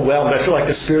am overwhelmed. I feel like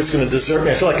the Spirit's going to desert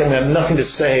me. I feel like I'm going to have nothing to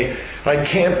say. I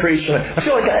can't preach. And I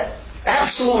feel like I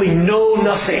absolutely know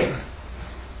nothing.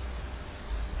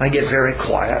 I get very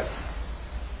quiet.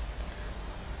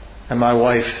 And my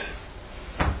wife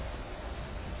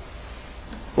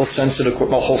will sense it.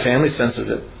 My whole family senses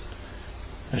it.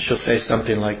 And she'll say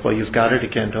something like, "Well, you've got it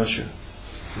again, don't you?"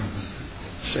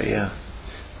 I say, "Yeah."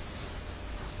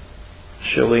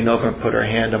 She'll lean over and put her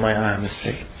hand on my arm and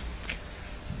say,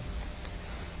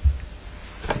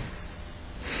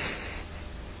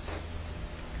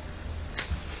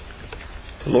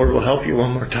 "The Lord will help you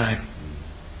one more time.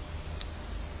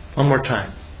 One more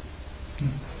time."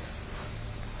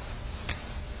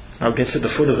 I'll get to the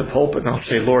foot of the pulpit and I'll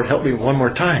say, "Lord, help me one more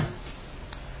time."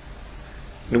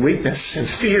 In weakness and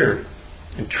fear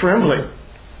and trembling.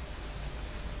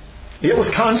 Yet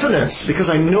with confidence, because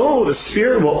I know the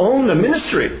Spirit will own the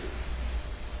ministry.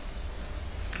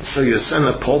 So you ascend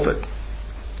the pulpit,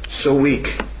 so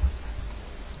weak.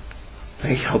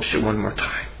 And He helps you one more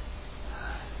time.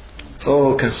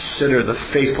 Oh, consider the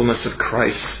faithfulness of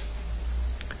Christ.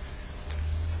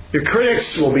 Your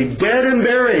critics will be dead and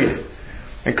buried,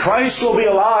 and Christ will be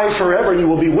alive forever. You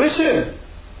will be with Him.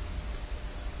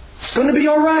 It's going to be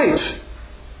all right.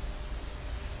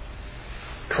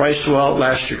 Christ will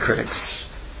outlast your critics.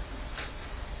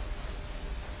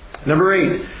 Number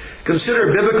 8,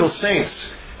 consider biblical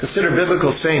saints. Consider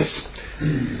biblical saints.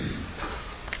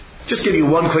 Just give you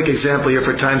one quick example here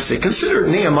for time's sake. Consider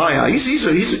Nehemiah.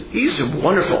 He's a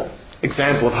wonderful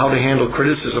example of how to handle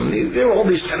criticism. There were all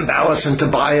these Sanballats and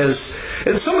Tobias,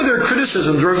 and some of their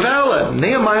criticisms were valid.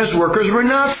 Nehemiah's workers were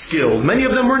not skilled. Many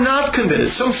of them were not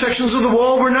committed. Some sections of the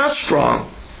wall were not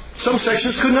strong. Some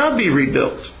sections could not be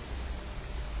rebuilt.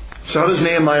 So how does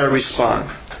Nehemiah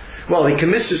respond? Well, he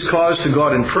commits his cause to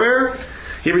God in prayer.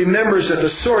 He remembers that the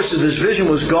source of his vision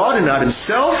was God and not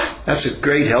himself. That's a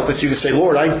great help. But you can say,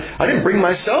 "Lord, I didn't bring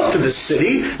myself to this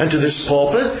city and to this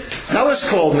pulpit. Thou hast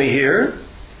called me here."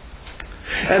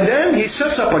 And then he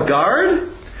sets up a guard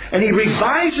and he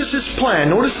revises his plan.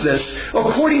 Notice this.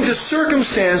 According to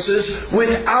circumstances,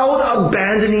 without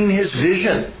abandoning his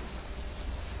vision.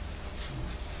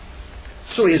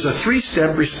 So he has a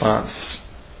 3-step response.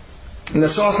 And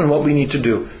that's often what we need to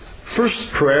do.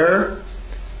 First prayer,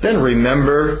 then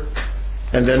remember,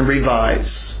 and then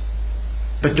revise.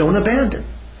 But don't abandon.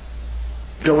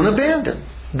 Don't abandon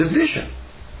the vision.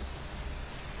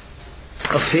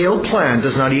 A failed plan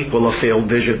does not equal a failed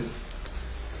vision.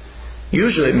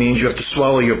 Usually it means you have to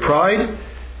swallow your pride,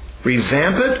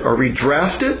 revamp it or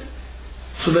redraft it,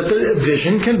 so that the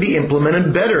vision can be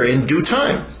implemented better in due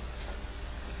time.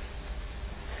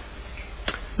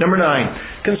 Number 9,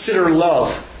 consider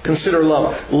love. Consider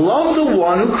love. Love the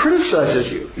one who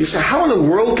criticizes you. You say, "How in the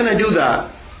world can I do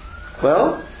that?"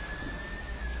 Well,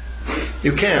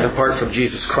 you can't apart from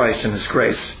Jesus Christ and His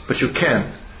grace. But you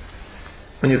can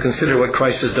when you consider what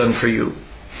Christ has done for you.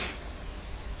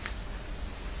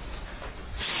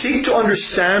 Seek to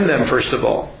understand them, first of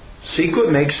all. Seek what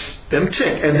makes them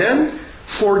tick. And then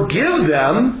forgive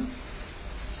them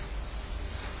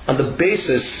on the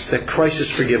basis that Christ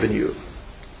has forgiven you.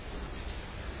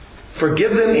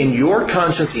 Forgive them in your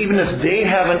conscience, even if they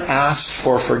haven't asked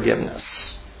for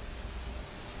forgiveness.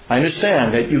 I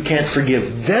understand that you can't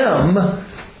forgive them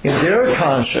in their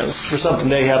conscience for something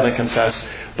they haven't confessed,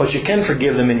 but you can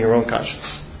forgive them in your own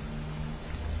conscience.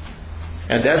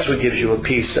 And that's what gives you a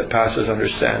peace that passes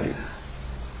understanding.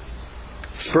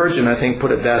 Spurgeon, I think,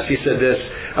 put it best. He said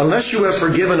this: unless you have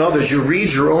forgiven others, you read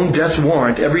your own death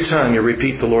warrant every time you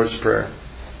repeat the Lord's Prayer.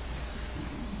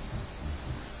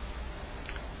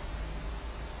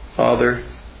 Father,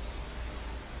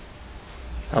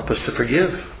 help us to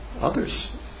forgive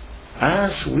others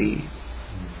as we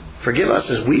forgive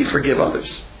us as we forgive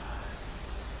others.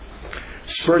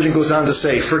 Spurgeon goes on to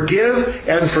say, forgive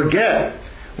and forget.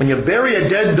 When you bury a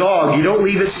dead dog, you don't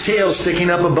leave its tail sticking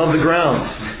up above the ground.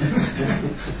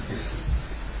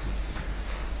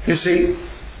 You see,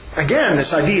 again,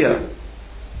 this idea,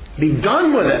 be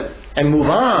done with it and move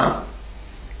on.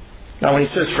 Now, when he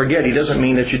says forget, he doesn't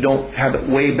mean that you don't have it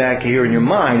way back here in your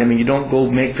mind. I mean, you don't go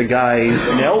make the guy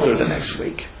an elder the next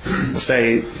week and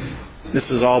say, this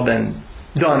has all been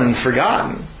done and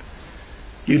forgotten.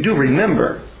 You do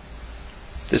remember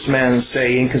this man's,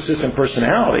 say, inconsistent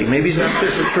personality. Maybe he's not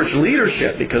fit for church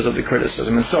leadership because of the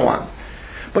criticism and so on.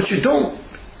 But you don't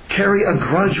carry a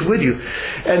grudge with you.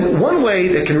 And one way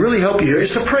that can really help you here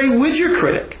is to pray with your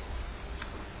critic.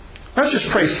 Not just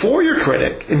pray for your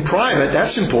critic in private,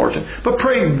 that's important, but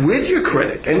pray with your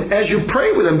critic. And as you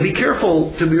pray with him, be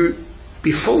careful to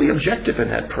be fully objective in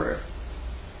that prayer.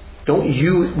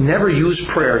 Never use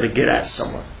prayer to get at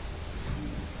someone.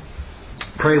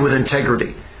 Pray with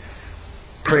integrity.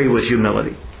 Pray with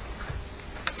humility.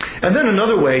 And then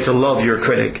another way to love your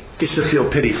critic is to feel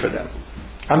pity for them.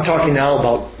 I'm talking now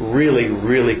about really,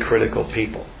 really critical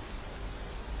people.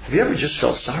 Have you ever just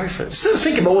felt sorry for them? Instead of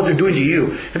thinking about what they're doing to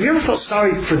you, have you ever felt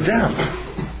sorry for them?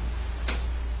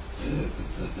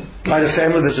 I had a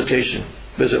family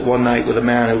visit one night with a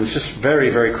man who was just very,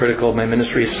 very critical of my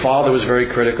ministry. His father was very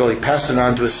critical. He passed it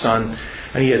on to his son.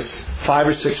 And he has 5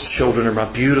 or 6 children, or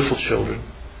about beautiful children.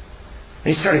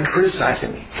 And he started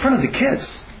criticizing me in front of the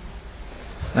kids.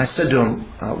 And I said to him,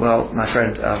 well, my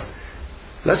friend,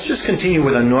 let's just continue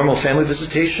with our normal family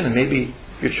visitation, and maybe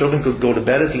your children could go to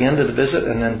bed at the end of the visit,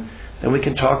 and then we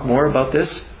can talk more about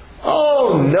this.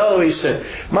 Oh, no, he said.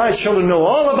 My children know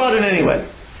all about it anyway.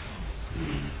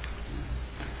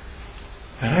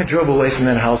 And I drove away from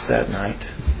that house that night.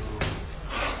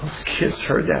 Those kids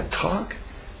heard that talk.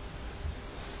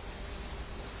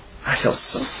 I felt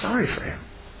so sorry for him.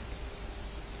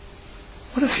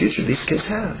 What a future these kids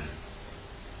have.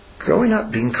 Growing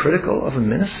up being critical of a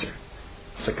minister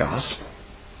of the gospel.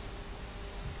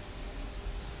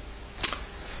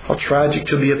 How tragic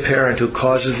to be a parent who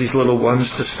causes these little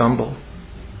ones to stumble.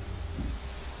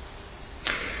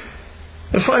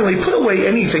 And finally, put away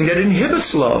anything that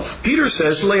inhibits love. Peter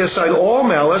says, lay aside all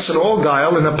malice and all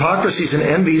guile and hypocrisies and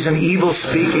envies and evil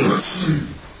speakings.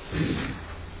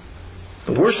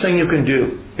 The worst thing you can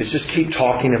do is just keep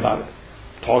talking about it.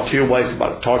 Talk to your wife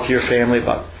about it. Talk to your family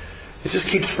about it. It just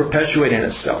keeps perpetuating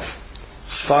itself.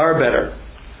 It's far better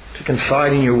to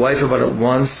confide in your wife about it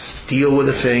once, deal with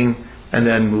the thing, and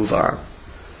then move on.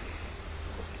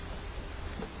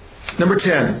 Number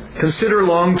 10, consider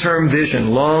long-term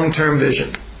vision. Long-term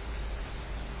vision.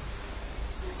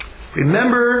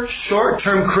 Remember,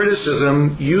 short-term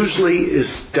criticism usually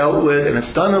is dealt with and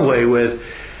it's done away with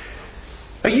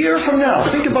a year from now.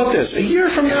 Think about this. A year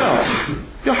from now,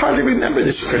 you'll hardly remember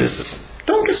this criticism.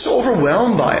 Don't get so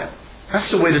overwhelmed by it. That's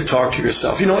the way to talk to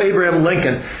yourself. You know, Abraham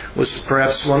Lincoln was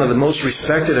perhaps one of the most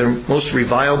respected and most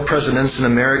reviled presidents in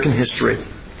American history.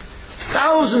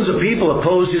 Thousands of people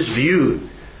opposed his view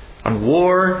on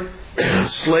war and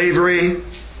slavery.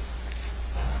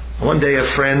 One day a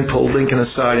friend pulled Lincoln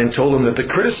aside and told him that the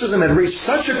criticism had reached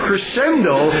such a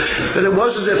crescendo that it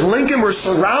was as if Lincoln were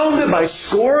surrounded by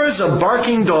scores of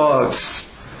barking dogs.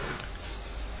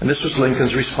 And this was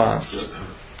Lincoln's response.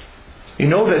 You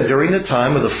know that during the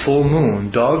time of the full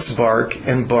moon, dogs bark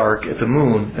and bark at the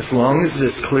moon as long as it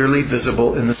is clearly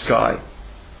visible in the sky.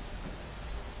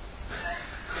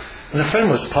 And the friend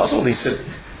was puzzled. He said,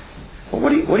 well,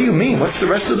 what do you mean? What's the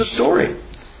rest of the story?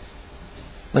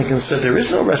 Lincoln said, there is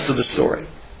no rest of the story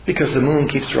because the moon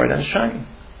keeps right on shining.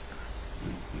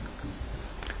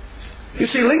 You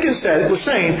see, Lincoln was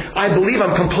saying, I believe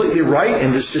I'm completely right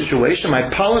in this situation. My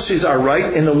policies are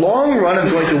right. In the long run, I'm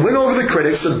going to win over the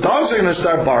critics. The dogs are going to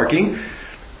start barking.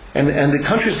 And the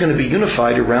country is going to be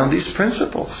unified around these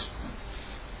principles.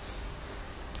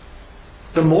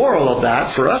 The moral of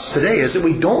that for us today is that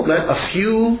we don't let a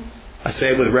few, I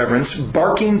say it with reverence,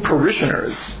 barking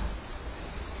parishioners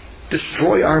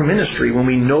destroy our ministry when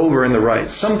we know we're in the right.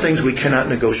 Some things we cannot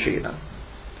negotiate on.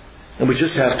 And we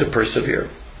just have to persevere.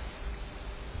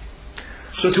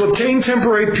 So to obtain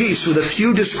temporary peace with a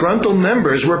few disgruntled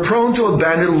members, we're prone to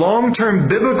abandon long-term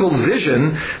biblical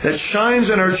vision that shines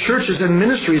in our churches and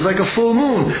ministries like a full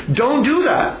moon. Don't do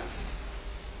that.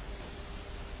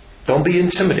 Don't be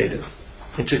intimidated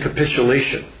into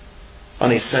capitulation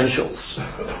on essentials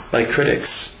by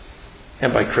critics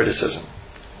and by criticism.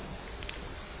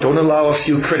 Don't allow a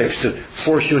few critics to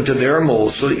force you into their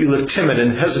molds so that you live timid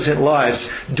and hesitant lives,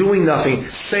 doing nothing,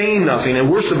 saying nothing,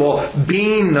 and worst of all,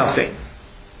 being nothing.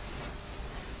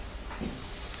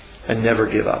 And never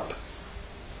give up.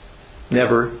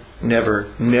 Never,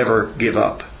 never, never give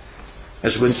up.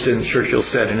 As Winston Churchill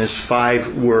said in his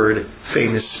 5-word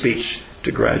famous speech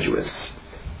to graduates.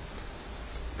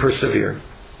 Persevere.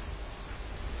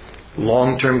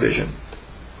 Long-term vision.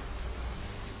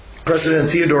 President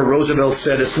Theodore Roosevelt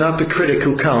said, "It's not the critic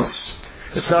who counts.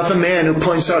 It's not the man who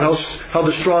points out how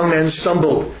the strong man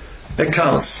stumbled that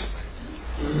counts.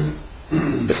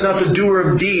 It's not the doer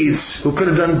of deeds who could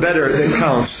have done better that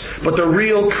counts. But the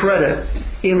real credit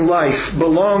in life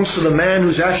belongs to the man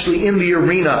who's actually in the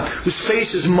arena, whose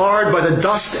face is marred by the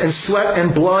dust and sweat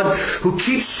and blood, who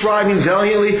keeps striving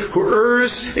valiantly, who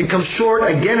errs and comes short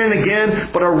again and again,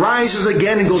 but arises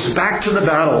again and goes back to the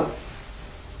battle.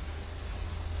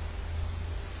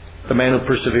 The man who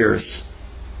perseveres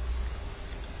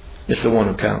is the one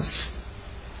who counts."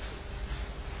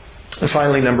 And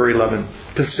finally, number 11,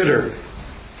 consider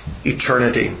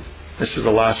eternity. This is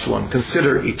the last one.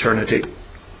 Consider eternity.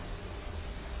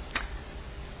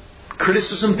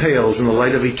 Criticism pales in the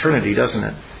light of eternity, doesn't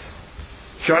it?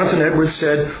 Jonathan Edwards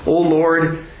said, "O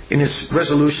Lord," in his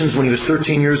resolutions when he was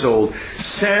 13 years old,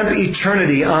 "stamp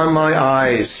eternity on my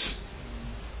eyes."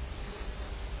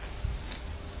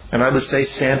 And I would say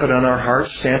stamp it on our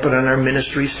hearts, stamp it on our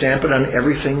ministry, stamp it on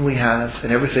everything we have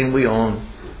and everything we own.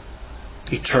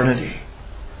 Eternity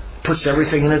puts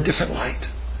everything in a different light.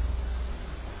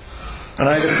 And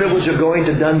I had the privilege of going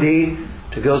to Dundee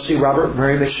to go see Robert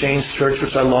Murray McShane's church,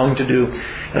 which I longed to do.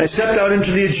 And I stepped out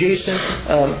into the adjacent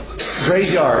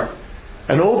graveyard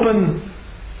and opened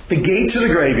the gate to the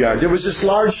graveyard. There was this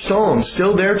large stone,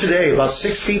 still there today, about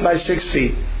 6 feet by 6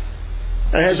 feet.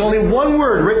 And it has only one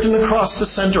word written across the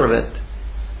center of it.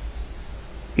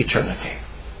 Eternity.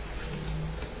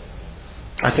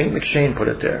 I think McShane put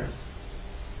it there.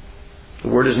 The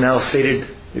word is now faded.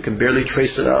 You can barely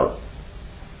trace it out.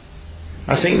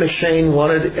 I think McShane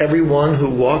wanted everyone who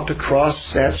walked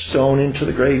across that stone into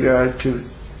the graveyard to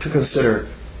consider,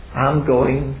 I'm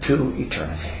going to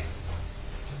eternity.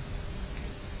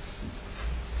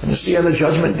 And you see, on the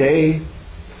judgment day,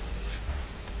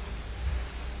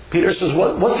 Peter says,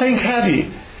 what thank have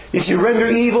ye if you render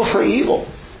evil for evil?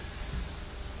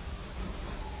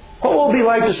 What will it be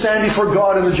like to stand before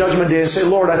God in the judgment day and say,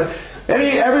 Lord,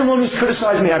 everyone who's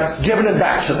criticized me, I've given it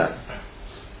back to them.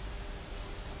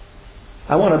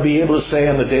 I want to be able to say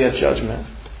on the day of judgment,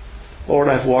 Lord,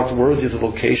 I've walked worthy of the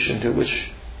vocation to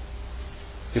which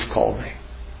you've called me.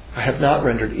 I have not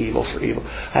rendered evil for evil.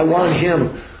 I want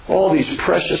Him, all these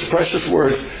precious, precious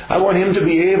words, I want Him to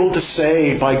be able to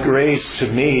say by grace to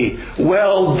me,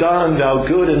 well done, thou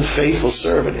good and faithful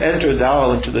servant. Enter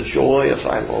thou into the joy of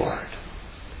thy Lord.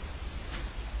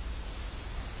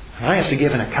 And I have to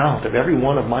give an account of every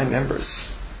one of my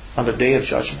members on the day of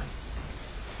judgment.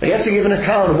 They have to give an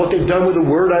account of what they've done with the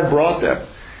word I brought them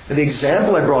and the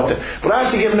example I brought them. But I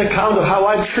have to give an account of how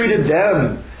I've treated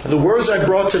them and the words I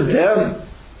brought to them.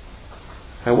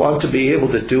 I want to be able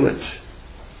to do it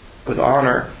with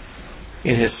honor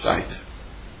in His sight.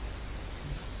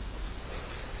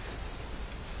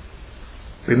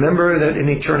 Remember that in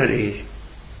eternity,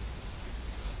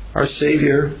 our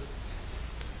Savior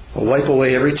will wipe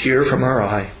away every tear from our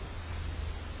eye.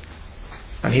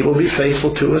 And He will be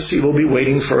faithful to us. He will be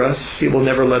waiting for us. He will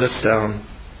never let us down.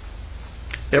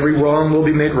 Every wrong will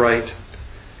be made right.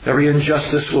 Every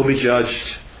injustice will be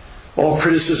judged. All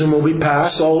criticism will be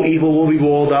passed. All evil will be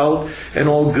walled out. And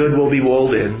all good will be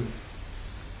walled in.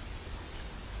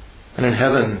 And in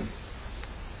heaven,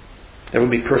 there will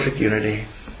be perfect unity.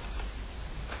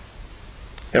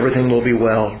 Everything will be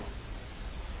well.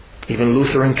 Even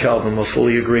Luther and Calvin will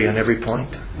fully agree on every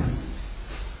point.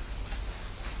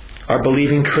 Our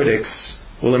believing critics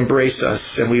will embrace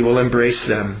us and we will embrace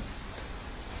them.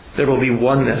 There will be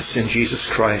oneness in Jesus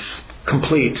Christ,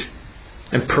 complete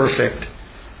and perfect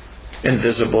and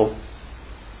visible.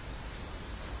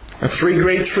 And 3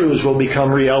 great truths will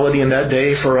become reality in that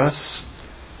day for us.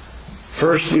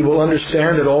 First, we will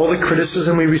understand that all the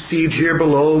criticism we received here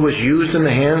below was used in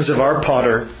the hands of our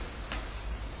potter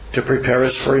to prepare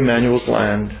us for Emmanuel's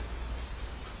land.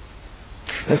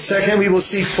 And second, we will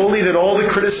see fully that all the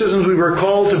criticisms we were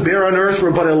called to bear on earth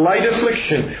were but a light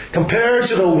affliction compared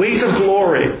to the weight of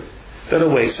glory that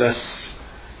awaits us.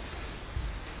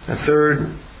 And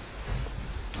third,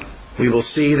 we will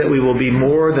see that we will be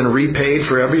more than repaid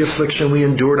for every affliction we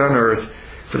endured on earth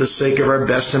for the sake of our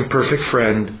best and perfect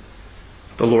friend,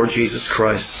 the Lord Jesus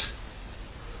Christ.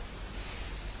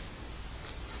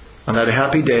 On that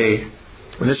happy day,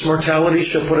 when this mortality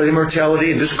shall put out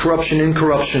immortality and this corruption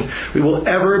incorruption, we will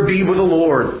ever be with the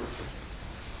Lord.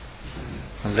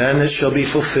 And then it shall be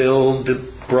fulfilled, the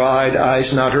bride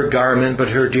eyes not her garment, but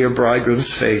her dear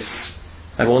bridegroom's face.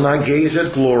 I will not gaze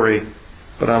at glory,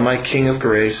 but on my King of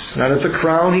grace. Not at the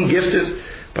crown he gifteth,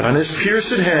 but on his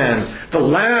pierced hand. The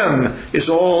Lamb is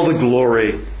all the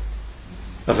glory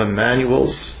of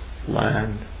Emmanuel's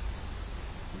land.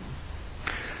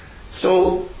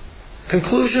 So,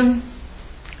 conclusion,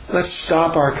 let's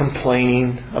stop our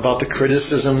complaining about the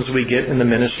criticisms we get in the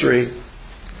ministry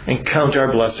and count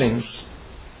our blessings.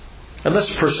 And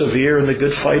let's persevere in the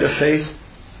good fight of faith.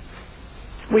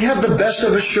 We have the best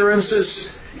of assurances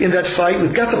in that fight.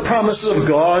 We've got the promises of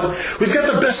God. We've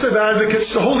got the best of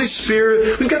advocates, the Holy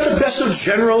Spirit. We've got the best of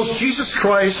generals, Jesus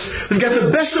Christ. We've got the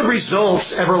best of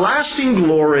results, everlasting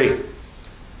glory.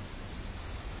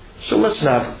 So let's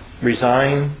not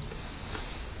resign,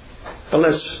 but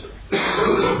let's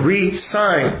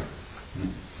re-sign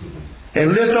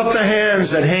and lift up the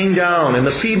hands that hang down and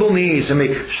the feeble knees and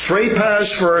make straight paths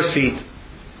for our feet.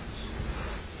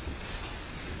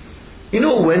 You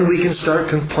know when we can start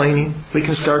complaining? We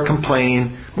can start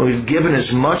complaining when we've given as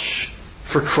much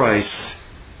for Christ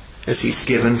as He's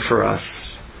given for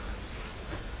us.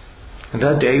 And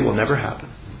that day will never happen.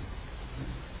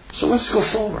 So let's go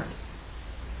forward,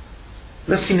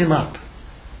 lifting Him up,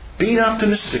 being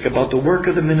optimistic about the work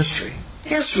of the ministry.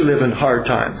 Yes, we live in hard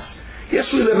times.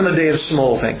 Yes, we live in a day of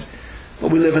small things.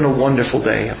 But we live in a wonderful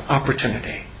day of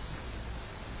opportunity.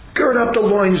 Gird up the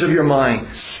loins of your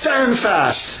mind. Stand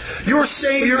fast. Your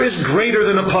Savior is greater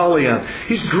than Apollyon.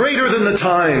 He's greater than the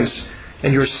times.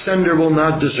 And your sender will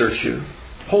not desert you.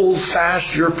 Hold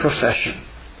fast your profession,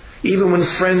 even when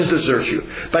friends desert you,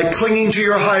 by clinging to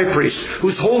your high priest,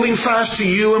 who's holding fast to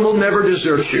you and will never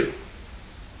desert you.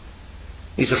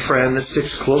 He's a friend that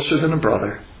sticks closer than a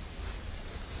brother.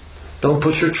 Don't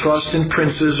put your trust in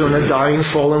princes or in a dying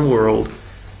fallen world,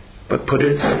 but put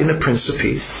it in the Prince of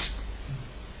Peace.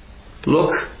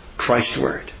 Look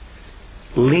Christward.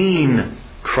 Lean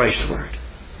Christward.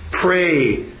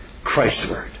 Pray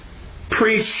Christward.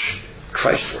 Preach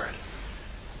Christward.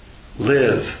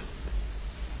 Live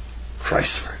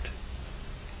Christward.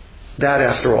 That,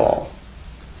 after all,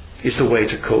 is the way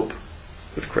to cope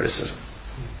with criticism.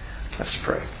 Let's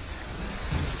pray.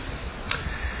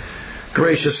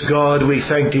 Gracious God, we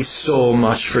thank Thee so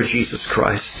much for Jesus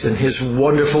Christ and His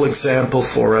wonderful example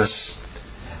for us.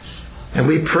 And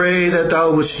we pray that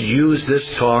Thou wouldst use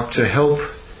this talk to help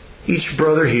each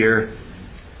brother here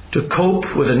to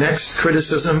cope with the next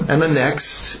criticism and the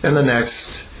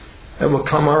next that will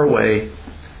come our way,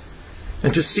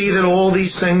 and to see that all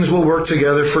these things will work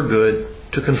together for good,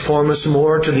 to conform us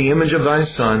more to the image of Thy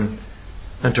Son,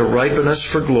 and to ripen us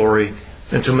for glory,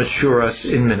 and to mature us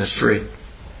in ministry.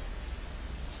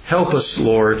 Help us,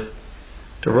 Lord,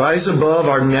 to rise above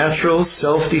our natural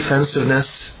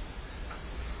self-defensiveness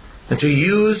and to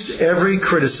use every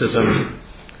criticism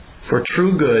for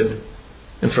true good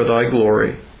and for Thy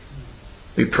glory.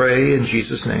 We pray in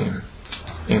Jesus' name.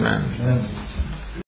 Amen.